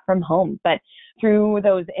could do that from home, but through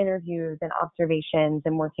those interviews and observations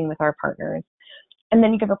and working with our partners. And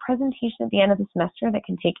then you give a presentation at the end of the semester that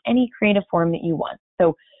can take any creative form that you want.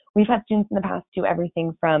 So we've had students in the past do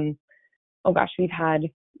everything from, we've had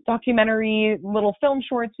documentary, little film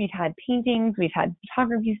shorts, we've had paintings, we've had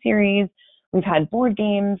photography series, We've had board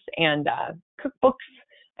games and cookbooks.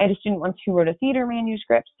 I had a student once who wrote a theater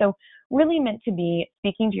manuscript. So really meant to be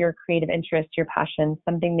speaking to your creative interests, your passions,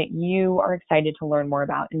 something that you are excited to learn more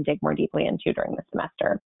about and dig more deeply into during the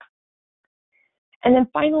semester. And then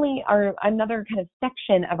finally, another kind of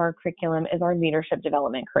section of our curriculum is our leadership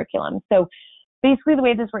development curriculum. So basically the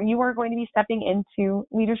way this works, you are going to be stepping into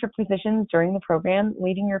leadership positions during the program,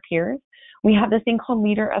 leading your peers. We have this thing called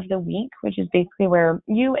Leader of the Week, which is basically where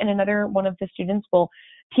you and another one of the students will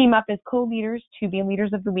team up as co-leaders to be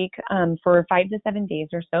leaders of the week for 5 to 7 days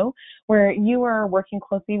or so, where you are working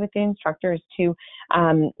closely with the instructors to,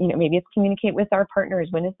 maybe it's communicate with our partners.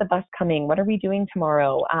 When is the bus coming? What are we doing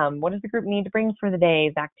tomorrow? What does the group need to bring for the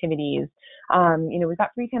day's activities? We've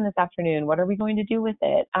got free time this afternoon. What are we going to do with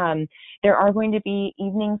it? There are going to be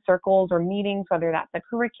evening circles or meetings, whether that's a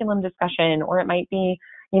curriculum discussion or it might be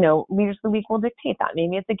Leaders of the Week will dictate that.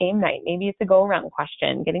 Maybe it's a game night. Maybe it's a go-around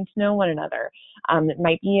question, getting to know one another. It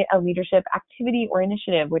might be a leadership activity or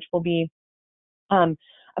initiative, which will be a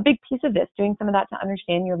big piece of this, doing some of that to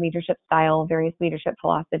understand your leadership style, various leadership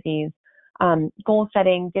philosophies, goal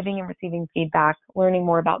setting, giving and receiving feedback, learning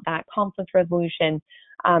more about that, conflict resolution.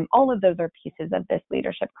 All of those are pieces of this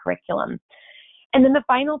leadership curriculum. And then the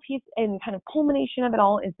final piece and kind of culmination of it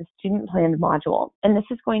all is the student planned module. And this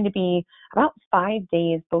is going to be about 5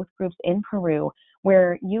 days, both groups in Peru,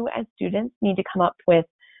 where you as students need to come up with,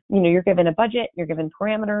 you're given a budget, you're given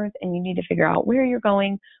parameters, and you need to figure out where you're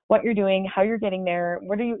going, what you're doing, how you're getting there,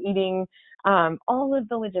 what are you eating, all of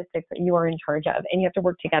the logistics that you are in charge of. And you have to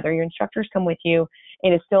work together. Your instructors come with you. It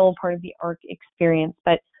is still part of the ARC experience,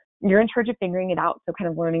 but you're in charge of figuring it out. So kind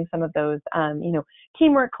of learning some of those,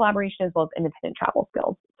 teamwork, collaboration, as well as independent travel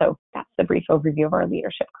skills. So that's the brief overview of our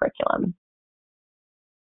leadership curriculum.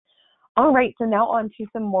 All right, so now on to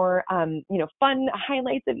some more, fun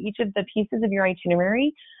highlights of each of the pieces of your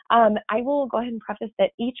itinerary. I will go ahead and preface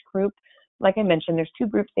that each group, like I mentioned, there's 2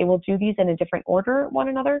 groups. They will do these in a different order, one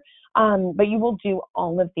another, but you will do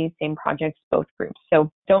all of these same projects, both groups.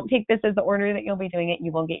 So don't take this as the order that you'll be doing it.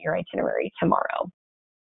 You will get your itinerary tomorrow.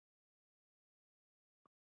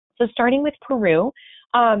 So starting with Peru,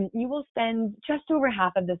 you will spend just over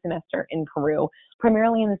half of the semester in Peru,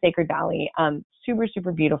 primarily in the Sacred Valley. Super,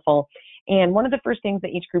 super beautiful. And one of the first things that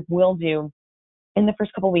each group will do in the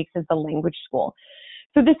first couple of weeks is the language school.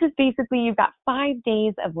 So this is basically, you've got 5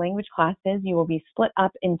 days of language classes. You will be split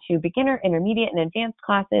up into beginner, intermediate, and advanced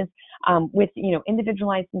classes with,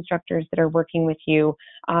 individualized instructors that are working with you.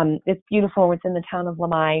 It's beautiful. It's in the town of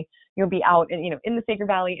Lamai. You'll be out, in the Sacred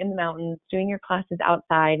Valley, in the mountains, doing your classes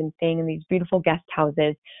outside and staying in these beautiful guest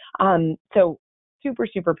houses. So super,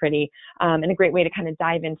 super pretty, and a great way to kind of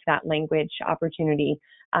dive into that language opportunity,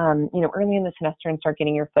 early in the semester and start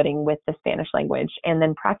getting your footing with the Spanish language, and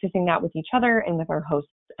then practicing that with each other and with our hosts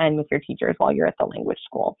and with your teachers while you're at the language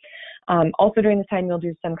school. Also during this time, you'll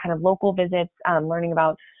do some kind of local visits, learning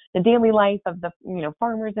about the daily life of the,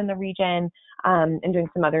 farmers in the region, and doing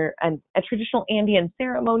some other, a traditional Andean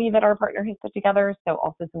ceremony that our partner has put together. So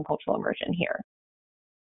also some cultural immersion here.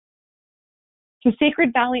 So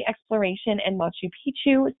Sacred Valley exploration and Machu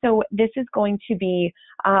Picchu. So this is going to be,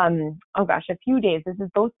 a few days. This is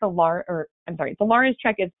both the Lares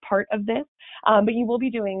Trek is part of this, but you will be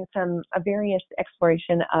doing some various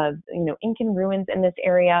exploration of, Incan ruins in this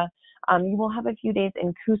area. You will have a few days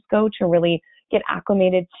in Cusco to really get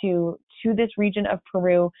acclimated to this region of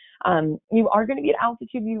Peru. You are going to be at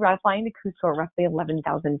altitude. You are flying to Cusco at roughly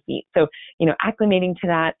 11,000 feet. So, acclimating to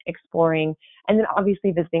that, exploring, and then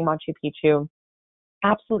obviously visiting Machu Picchu.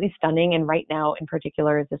 Absolutely stunning. And right now in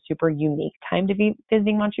particular is a super unique time to be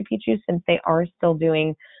visiting Machu Picchu since they are still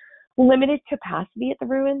doing limited capacity at the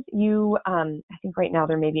ruins. I think right now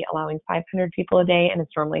they're maybe allowing 500 people a day and it's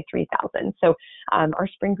normally 3,000. So our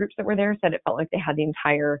spring groups that were there said it felt like they had the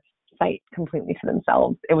entire site completely to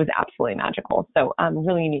themselves. It was absolutely magical. So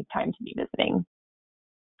really unique time to be visiting.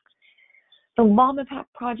 The Llama Pack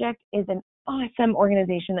Project is an awesome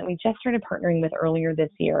organization that we just started partnering with earlier this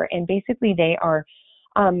year. And basically they are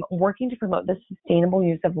working to promote the sustainable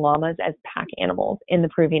use of llamas as pack animals in the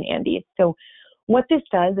Peruvian Andes. So what this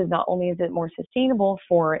does is not only is it more sustainable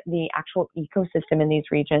for the actual ecosystem in these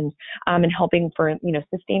regions and helping for,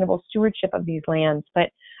 sustainable stewardship of these lands, but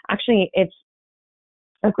actually it's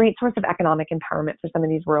a great source of economic empowerment for some of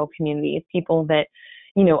these rural communities, people that,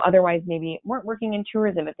 otherwise maybe weren't working in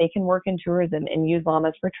tourism. If they can work in tourism and use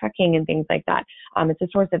llamas for trekking and things like that, it's a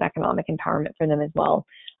source of economic empowerment for them as well.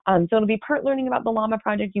 So it'll be part learning about the llama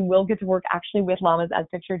project. You will get to work actually with llamas as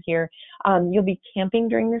pictured here. You'll be camping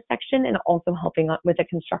during this section and also helping with a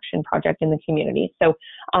construction project in the community. So,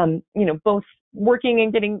 both working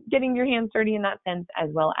and getting your hands dirty in that sense, as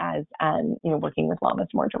well as, working with llamas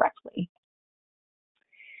more directly.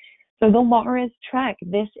 So the Laura's Trek,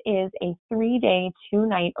 this is a 3-day,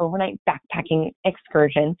 2-night overnight backpacking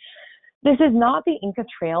excursion. This is not the Inca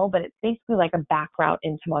Trail, but it's basically like a back route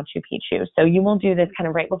into Machu Picchu. So you will do this kind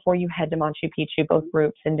of right before you head to Machu Picchu, both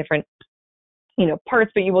routes in different,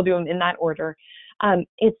 parts, but you will do them in that order.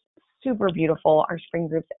 It's super beautiful. Our spring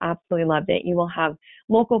groups absolutely loved it. You will have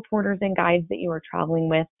local porters and guides that you are traveling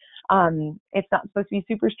with. It's not supposed to be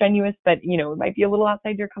super strenuous, but it might be a little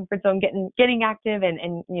outside your comfort zone, getting active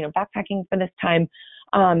and backpacking for this time.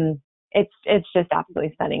 It's just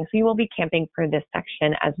absolutely stunning. So you will be camping for this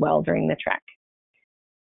section as well during the trek.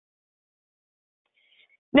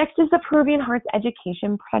 Next is the Peruvian Hearts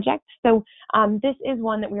Education Project. So this is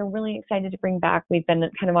one that we are really excited to bring back. We've been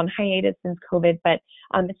kind of on hiatus since COVID, but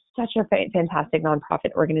it's such a fantastic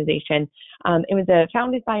nonprofit organization. It was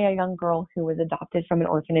founded by a young girl who was adopted from an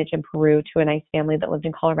orphanage in Peru to a nice family that lived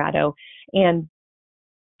in Colorado. And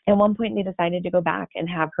at one point, they decided to go back and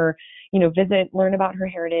have her, learn about her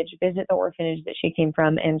heritage, visit the orphanage that she came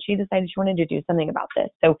from, and she decided she wanted to do something about this.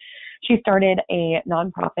 So she started a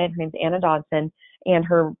nonprofit. Her name's Anna Dodson, and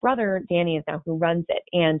her brother, Danny, is now who runs it,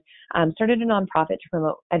 and started a nonprofit to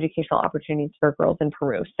promote educational opportunities for girls in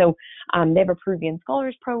Peru. So they have a Peruvian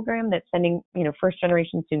Scholars Program that's sending,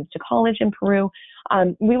 first-generation students to college in Peru.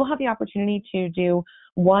 We will have the opportunity to do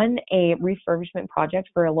a refurbishment project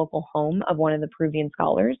for a local home of one of the Peruvian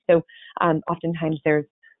scholars. So oftentimes there's,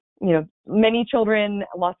 many children,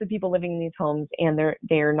 lots of people living in these homes, and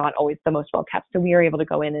they're not always the most well kept. So we are able to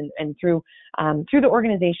go in and through the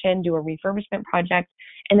organization, do a refurbishment project,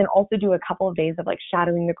 and then also do a couple of days of like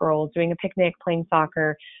shadowing the girls, doing a picnic, playing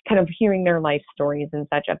soccer, kind of hearing their life stories and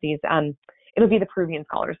such of these. It'll be the Peruvian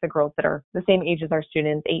scholars, the girls that are the same age as our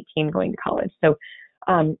students, 18, going to college. So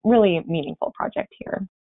really meaningful project here.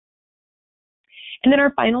 And then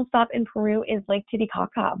our final stop in Peru is Lake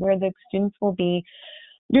Titicaca, where the students will be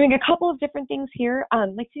doing a couple of different things here.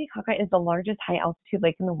 Lake Titicaca is the largest high altitude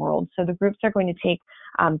lake in the world. So the groups are going to take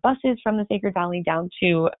buses from the Sacred Valley down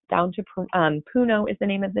to Puno is the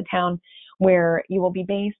name of the town where you will be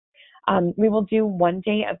based. We will do one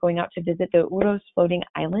day of going out to visit the Uros floating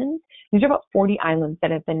islands. These are about 40 islands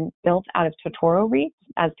that have been built out of Totoro reefs,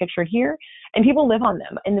 as pictured here, and people live on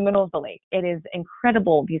them in the middle of the lake. It is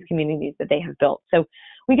incredible, these communities that they have built. So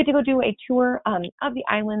we get to go do a tour of the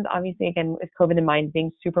islands, obviously, again, with COVID in mind,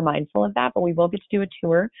 being super mindful of that, but we will get to do a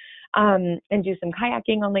tour and do some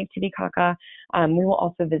kayaking on Lake Titicaca. We will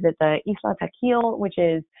also visit the Isla Taquil, which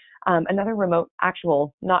is another remote,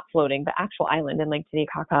 not floating, but actual island in Lake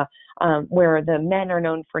Titicaca, where the men are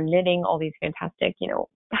known for knitting all these fantastic,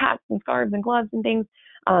 hats and scarves and gloves and things.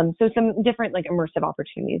 So some different immersive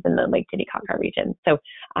opportunities in the Lake Titicaca region. So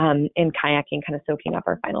in kayaking, kind of soaking up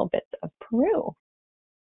our final bits of Peru.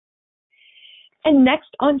 And next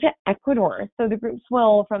on to Ecuador. So the groups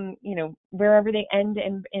will, from, wherever they end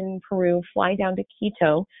in Peru, fly down to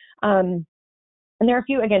Quito. And there are a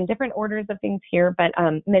few, again, different orders of things here, but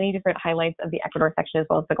many different highlights of the Ecuador section as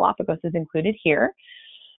well as the Galapagos is included here.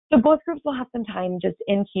 So both groups will have some time just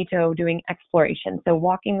in Quito doing exploration. So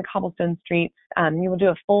walking the cobblestone streets, you will do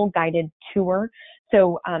a full guided tour.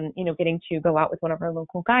 So, getting to go out with one of our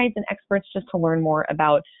local guides and experts just to learn more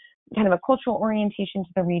about kind of a cultural orientation to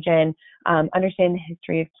the region, understand the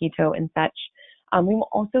history of Quito and such. We will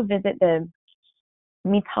also visit the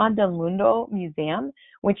Mitad del Mundo Museum,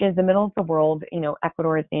 which is the middle of the world.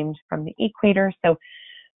 Ecuador is named from the equator. So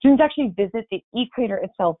students actually visit the equator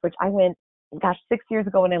itself, which I went, 6 years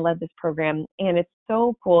ago when I led this program. And it's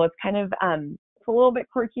so cool. It's kind of, it's a little bit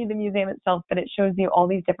quirky, the museum itself, but it shows you all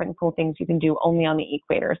these different cool things you can do only on the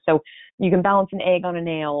equator. So you can balance an egg on a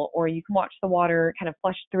nail, or you can watch the water kind of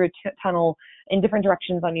flush through a tunnel in different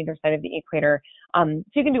directions on either side of the equator. So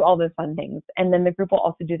you can do all those fun things. And then the group will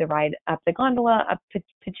also do the ride up the gondola, up to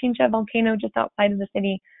Pichincha volcano just outside of the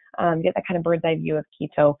city, get that kind of bird's eye view of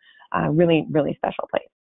Quito. Really, really special place.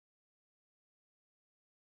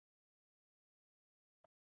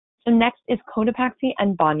 So next is Cotopaxi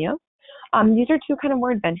and Baños. These are two kind of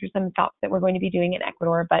more adventuresome stops that we're going to be doing in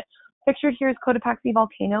Ecuador, but pictured here is Cotopaxi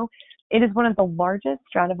volcano. It is one of the largest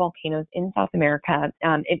stratovolcanoes in South America.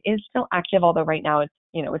 It is still active, although right now it's,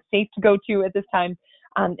 it's safe to go to at this time.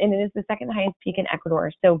 And it is the second highest peak in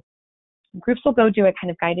Ecuador. So groups will go do a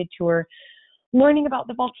kind of guided tour, learning about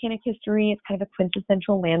the volcanic history. It's kind of a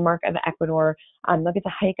quintessential landmark of Ecuador. They'll get to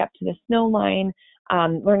hike up to the snow line,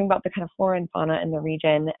 learning about the kind of flora and fauna in the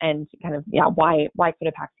region and kind of, why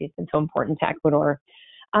Cotopaxi has been so important to Ecuador.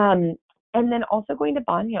 And then also going to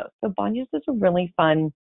Baños. So Baños is a really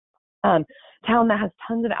fun town that has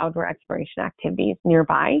tons of outdoor exploration activities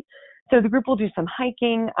nearby. So the group will do some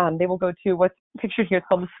hiking. They will go to what's pictured here. It's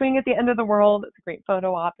called the Swing at the End of the World. It's a great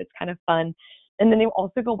photo op. It's kind of fun. And then they will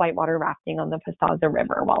also go whitewater rafting on the Pastaza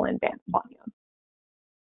River while in Baños.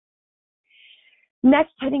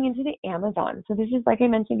 Next, heading into the Amazon. So this is, like I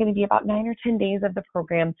mentioned, going to be about 9 or 10 days of the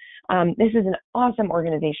program. This is an awesome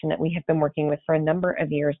organization that we have been working with for a number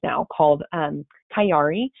of years now called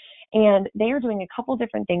Kayari. And they are doing a couple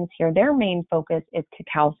different things here. Their main focus is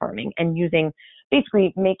cacao farming and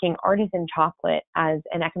basically making artisan chocolate as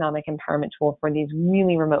an economic empowerment tool for these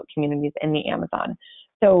really remote communities in the Amazon.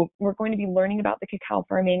 So we're going to be learning about the cacao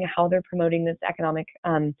farming, how they're promoting this economic,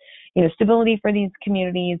 stability for these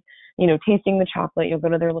communities, tasting the chocolate. You'll go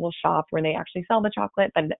to their little shop where they actually sell the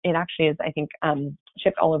chocolate, but it actually is, I think,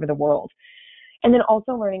 shipped all over the world. And then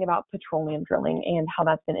also learning about petroleum drilling and how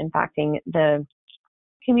that's been impacting the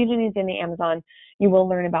communities in the Amazon. You will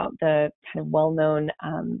learn about the kind of well-known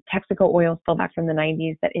Texaco oil spill back from the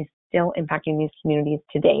 90s that is still impacting these communities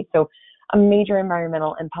today. So a major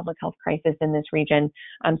environmental and public health crisis in this region.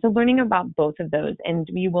 So learning about both of those, and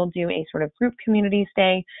we will do a sort of group community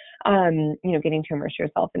stay, getting to immerse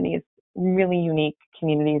yourself in these really unique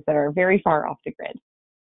communities that are very far off the grid.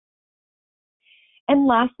 And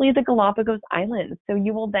lastly, the Galapagos Islands. So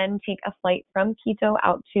you will then take a flight from Quito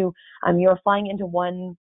out to, you're flying into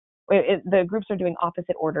the groups are doing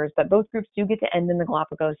opposite orders, but both groups do get to end in the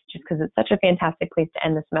Galapagos just because it's such a fantastic place to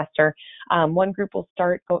end the semester. One group will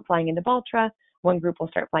start flying into Baltra, one group will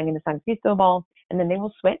start flying into San Cristobal, and then they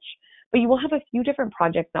will switch. But you will have a few different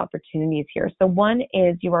projects and opportunities here. So one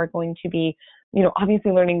is you are going to be,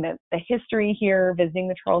 obviously learning the history here, visiting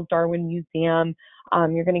the Charles Darwin Museum.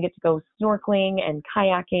 You're going to get to go snorkeling and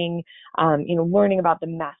kayaking, learning about the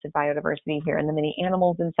massive biodiversity here and the many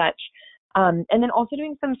animals and such. And then also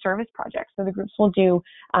doing some service projects. So the groups will do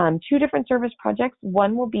 2 different service projects.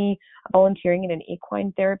 One will be volunteering in an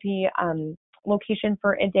equine therapy location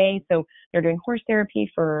for a day. So they're doing horse therapy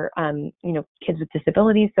for, kids with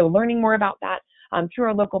disabilities. So learning more about that through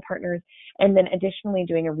our local partners. And then additionally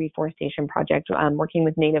doing a reforestation project, working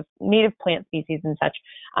with native plant species and such.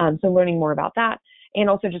 So learning more about that. And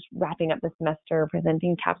also just wrapping up the semester,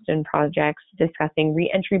 presenting capstone projects, discussing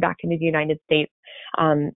re-entry back into the United States,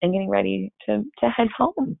 and getting ready to head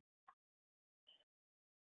home.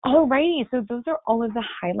 Alrighty, so those are all of the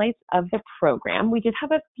highlights of the program. We did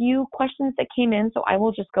have a few questions that came in, so I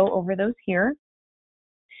will just go over those here.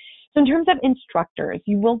 So in terms of instructors,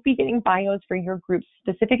 you will be getting bios for your group's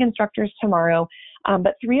specific instructors tomorrow,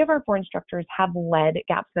 but 3 of our 4 instructors have led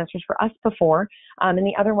GAP semesters for us before, and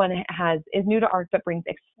the other one is new to ARC but brings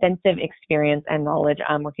extensive experience and knowledge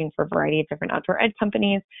working for a variety of different outdoor ed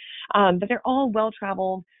companies, but they're all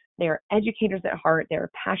well-traveled. They're educators at heart. They're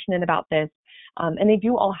passionate about this. And they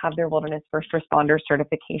do all have their Wilderness First Responder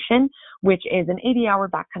certification, which is an 80-hour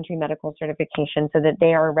backcountry medical certification so that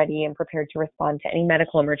they are ready and prepared to respond to any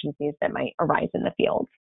medical emergencies that might arise in the field.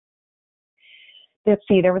 Let's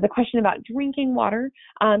see, there was a question about drinking water.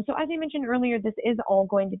 So as I mentioned earlier, this is all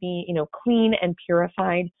going to be, clean and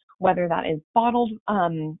purified, whether that is bottled,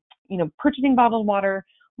 purchasing bottled water,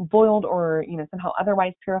 boiled or, somehow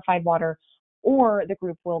otherwise purified water, or the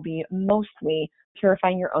group will be mostly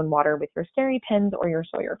purifying your own water with your SteriPens or your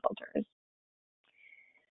Sawyer filters.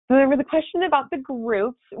 So there was a question about the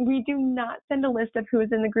groups. We do not send a list of who is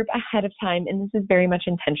in the group ahead of time, and this is very much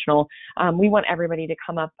intentional. We want everybody to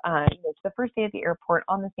come up to the first day at the airport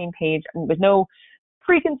on the same page with no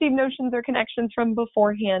preconceived notions or connections from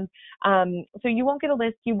beforehand. So you won't get a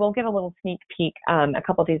list. You will get a little sneak peek a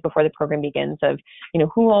couple of days before the program begins of,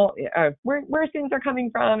 who all, where students are coming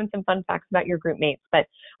from and some fun facts about your group mates. But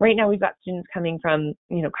right now we've got students coming from,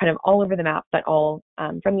 kind of all over the map, but all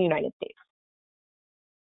from the United States.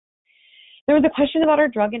 There was a question about our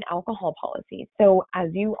drug and alcohol policy. So as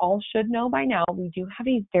you all should know by now, we do have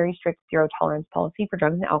a very strict zero tolerance policy for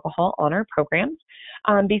drugs and alcohol on our programs.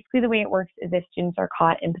 Basically, the way it works is if students are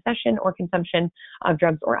caught in possession or consumption of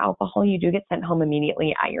drugs or alcohol, you do get sent home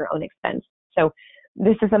immediately at your own expense. So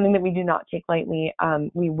this is something that we do not take lightly.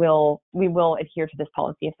 We will adhere to this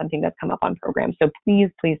policy if something does come up on program. So please,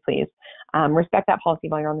 please, please respect that policy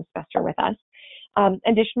while you're on the semester with us.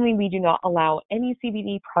 Additionally, we do not allow any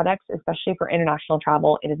CBD products, especially for international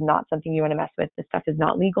travel. It is not something you want to mess with. This stuff is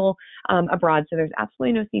not legal abroad, so there's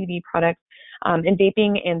absolutely no CBD products. And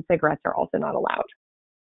vaping and cigarettes are also not allowed.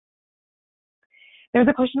 There's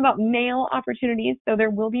a question about mail opportunities. So there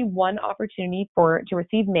will be one opportunity to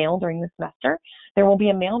receive mail during the semester. There will be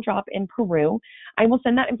a mail drop in Peru. I will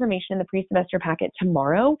send that information in the pre-semester packet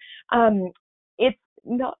tomorrow. It's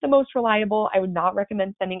not the most reliable. I would not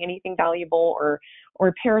recommend sending anything valuable or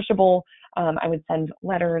perishable. I would send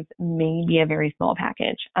letters, maybe a very small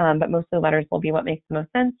package, but most of the letters will be what makes the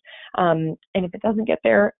most sense. And if it doesn't get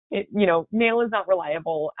there, mail is not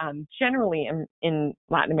reliable generally in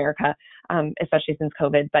Latin America, especially since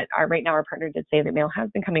COVID. But right now, our partner did say that mail has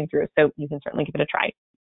been coming through, so you can certainly give it a try.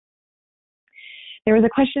 There was a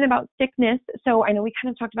question about sickness. So I know we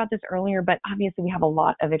kind of talked about this earlier, but obviously we have a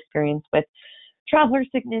lot of experience with traveler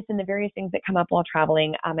sickness and the various things that come up while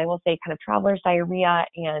traveling. I will say kind of traveler's diarrhea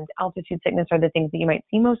and altitude sickness are the things that you might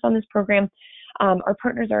see most on this program. Our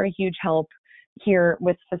partners are a huge help here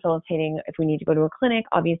with facilitating if we need to go to a clinic.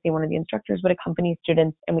 Obviously, one of the instructors would accompany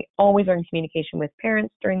students, and we always are in communication with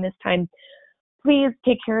parents during this time. Please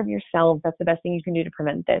take care of yourselves. That's the best thing you can do to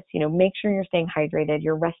prevent this. Make sure you're staying hydrated,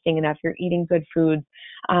 you're resting enough, you're eating good foods,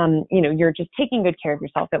 you're just taking good care of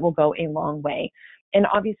yourself. That will go a long way. And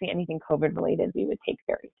obviously anything COVID related, we would take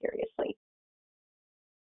very seriously.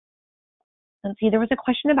 Let's see, there was a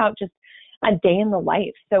question about just a day in the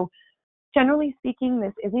life. So generally speaking,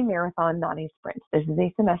 this is a marathon, not a sprint. This is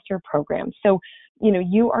a semester program. So,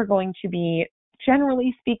 you are going to be,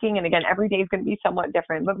 generally speaking, and again, every day is going to be somewhat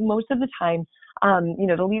different, but most of the time,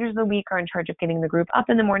 the leaders of the week are in charge of getting the group up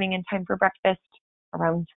in the morning in time for breakfast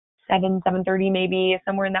around 7:30, maybe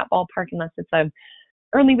somewhere in that ballpark, unless it's a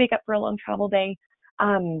early wake up for a long travel day.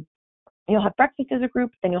 You'll have breakfast as a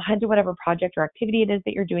group, then you'll head to whatever project or activity it is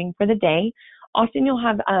that you're doing for the day. Often you'll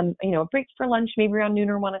have, breaks for lunch, maybe around noon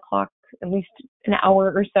or 1 o'clock, at least an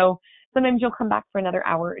hour or so. Sometimes you'll come back for another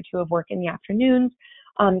hour or two of work in the afternoons.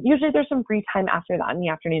 Usually there's some free time after that in the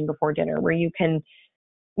afternoon before dinner where you can,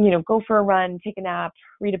 go for a run, take a nap,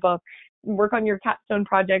 read a book, work on your capstone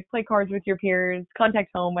project, play cards with your peers, contact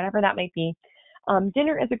home, whatever that might be.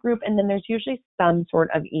 Dinner as a group, and then there's usually some sort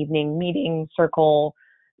of evening meeting, circle,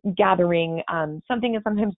 gathering. Something is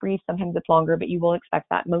sometimes brief, sometimes it's longer, but you will expect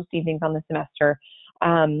that most evenings on the semester.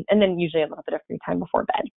 And then usually a little bit of free time before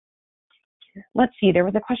bed. Let's see, there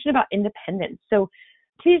was a question about independence. So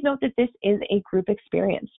please note that this is a group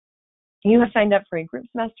experience. You have signed up for a group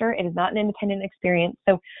semester. It is not an independent experience.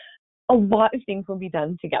 So a lot of things will be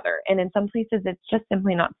done together. And in some places, it's just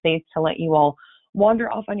simply not safe to let you all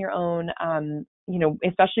wander off on your own,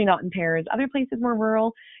 especially not in pairs. Other places more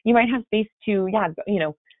rural, you might have space to,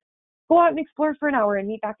 go out and explore for an hour and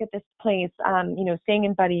meet back at this place, staying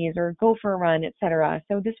in buddies or go for a run, etc.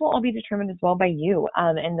 So this will all be determined as well by you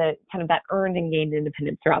and the kind of that earned and gained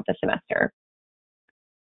independence throughout the semester.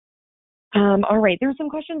 All right, there were some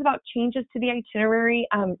questions about changes to the itinerary.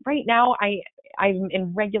 Right now, I'm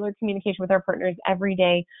in regular communication with our partners every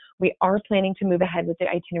day. We are planning to move ahead with the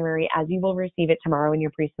itinerary as you will receive it tomorrow in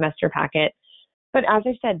your pre-semester packet. But as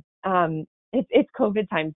I said, it's COVID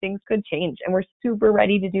times. Things could change, and we're super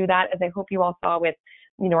ready to do that, as I hope you all saw with,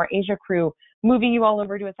 our Asia crew moving you all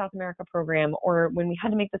over to a South America program, or when we had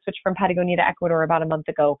to make the switch from Patagonia to Ecuador about a month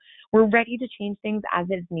ago. We're ready to change things as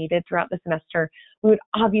is needed throughout the semester. We would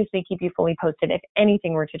obviously keep you fully posted if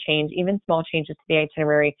anything were to change, even small changes to the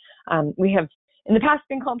itinerary. We have in the past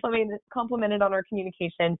been complimented on our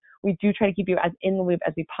communication. We do try to keep you as in the loop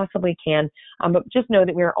as we possibly can, but just know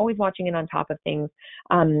that we are always watching in on top of things.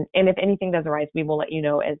 And if anything does arise, we will let you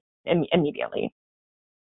know immediately.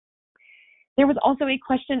 There was also a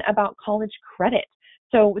question about college credit.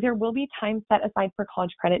 So there will be time set aside for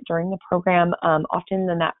college credit during the program, often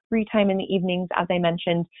in that free time in the evenings, as I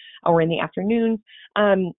mentioned, or in the afternoons.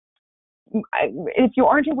 If you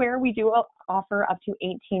aren't aware, we do offer up to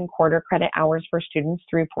 18 quarter credit hours for students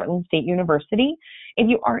through Portland State University. If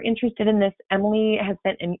you are interested in this, Emily has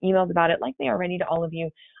sent emails about it, likely already to all of you,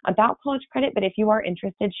 about college credit. But if you are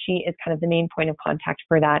interested, she is kind of the main point of contact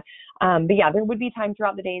for that. But yeah, there would be time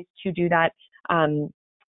throughout the days to do that,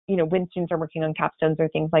 when students are working on capstones or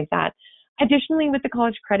things like that. Additionally, with the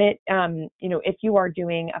college credit, if you are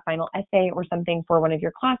doing a final essay or something for one of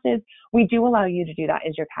your classes, we do allow you to do that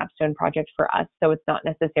as your capstone project for us. So it's not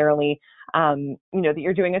necessarily, that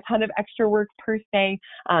you're doing a ton of extra work per se.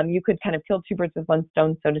 You could kind of kill two birds with one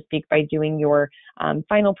stone, so to speak, by doing your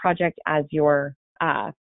final project as your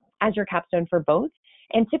capstone for both.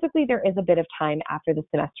 And typically there is a bit of time after the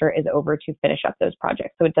semester is over to finish up those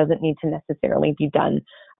projects. So it doesn't need to necessarily be done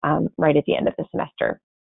right at the end of the semester.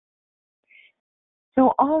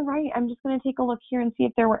 So, all right, I'm just going to take a look here and see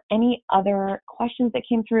if there were any other questions that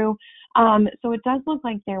came through. So it does look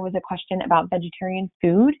like there was a question about vegetarian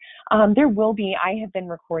food. There will be. I have been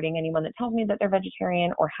recording anyone that tells me that they're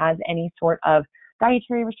vegetarian or has any sort of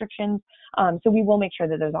dietary restrictions. So we will make sure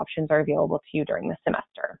that those options are available to you during the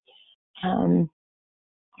semester.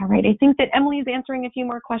 All right, I think that Emily is answering a few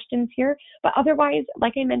more questions here, but otherwise,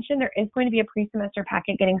 like I mentioned, there is going to be a pre-semester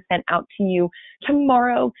packet getting sent out to you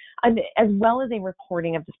tomorrow, as well as a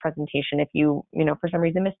recording of this presentation. If you for some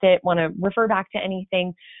reason missed it, want to refer back to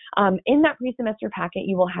anything, in that pre-semester packet,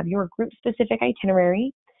 you will have your group-specific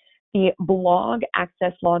itinerary, the blog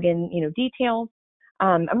access login, details,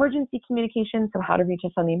 emergency communication, so how to reach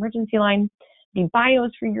us on the emergency line, the bios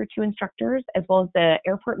for your 2 instructors, as well as the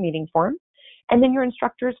airport meeting form. And then your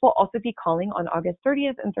instructors will also be calling on August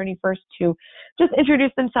 30th and 31st to just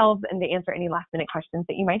introduce themselves and to answer any last-minute questions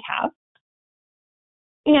that you might have.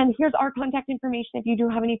 And here's our contact information if you do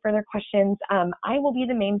have any further questions. I will be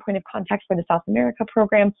the main point of contact for the South America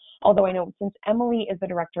program, although I know since Emily is the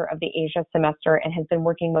director of the Asia semester and has been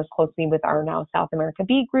working most closely with our now South America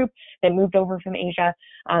B group that moved over from Asia,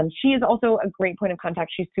 she is also a great point of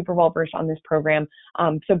contact. She's super well versed on this program.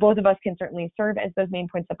 So both of us can certainly serve as those main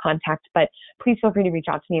points of contact, but please feel free to reach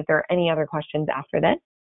out to me if there are any other questions after this.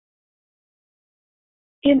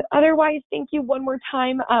 And otherwise, thank you one more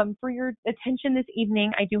time for your attention this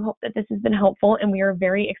evening. I do hope that this has been helpful, and we are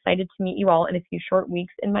very excited to meet you all in a few short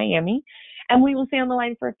weeks in Miami. And we will stay on the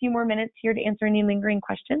line for a few more minutes here to answer any lingering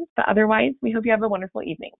questions. But otherwise, we hope you have a wonderful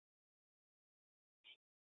evening.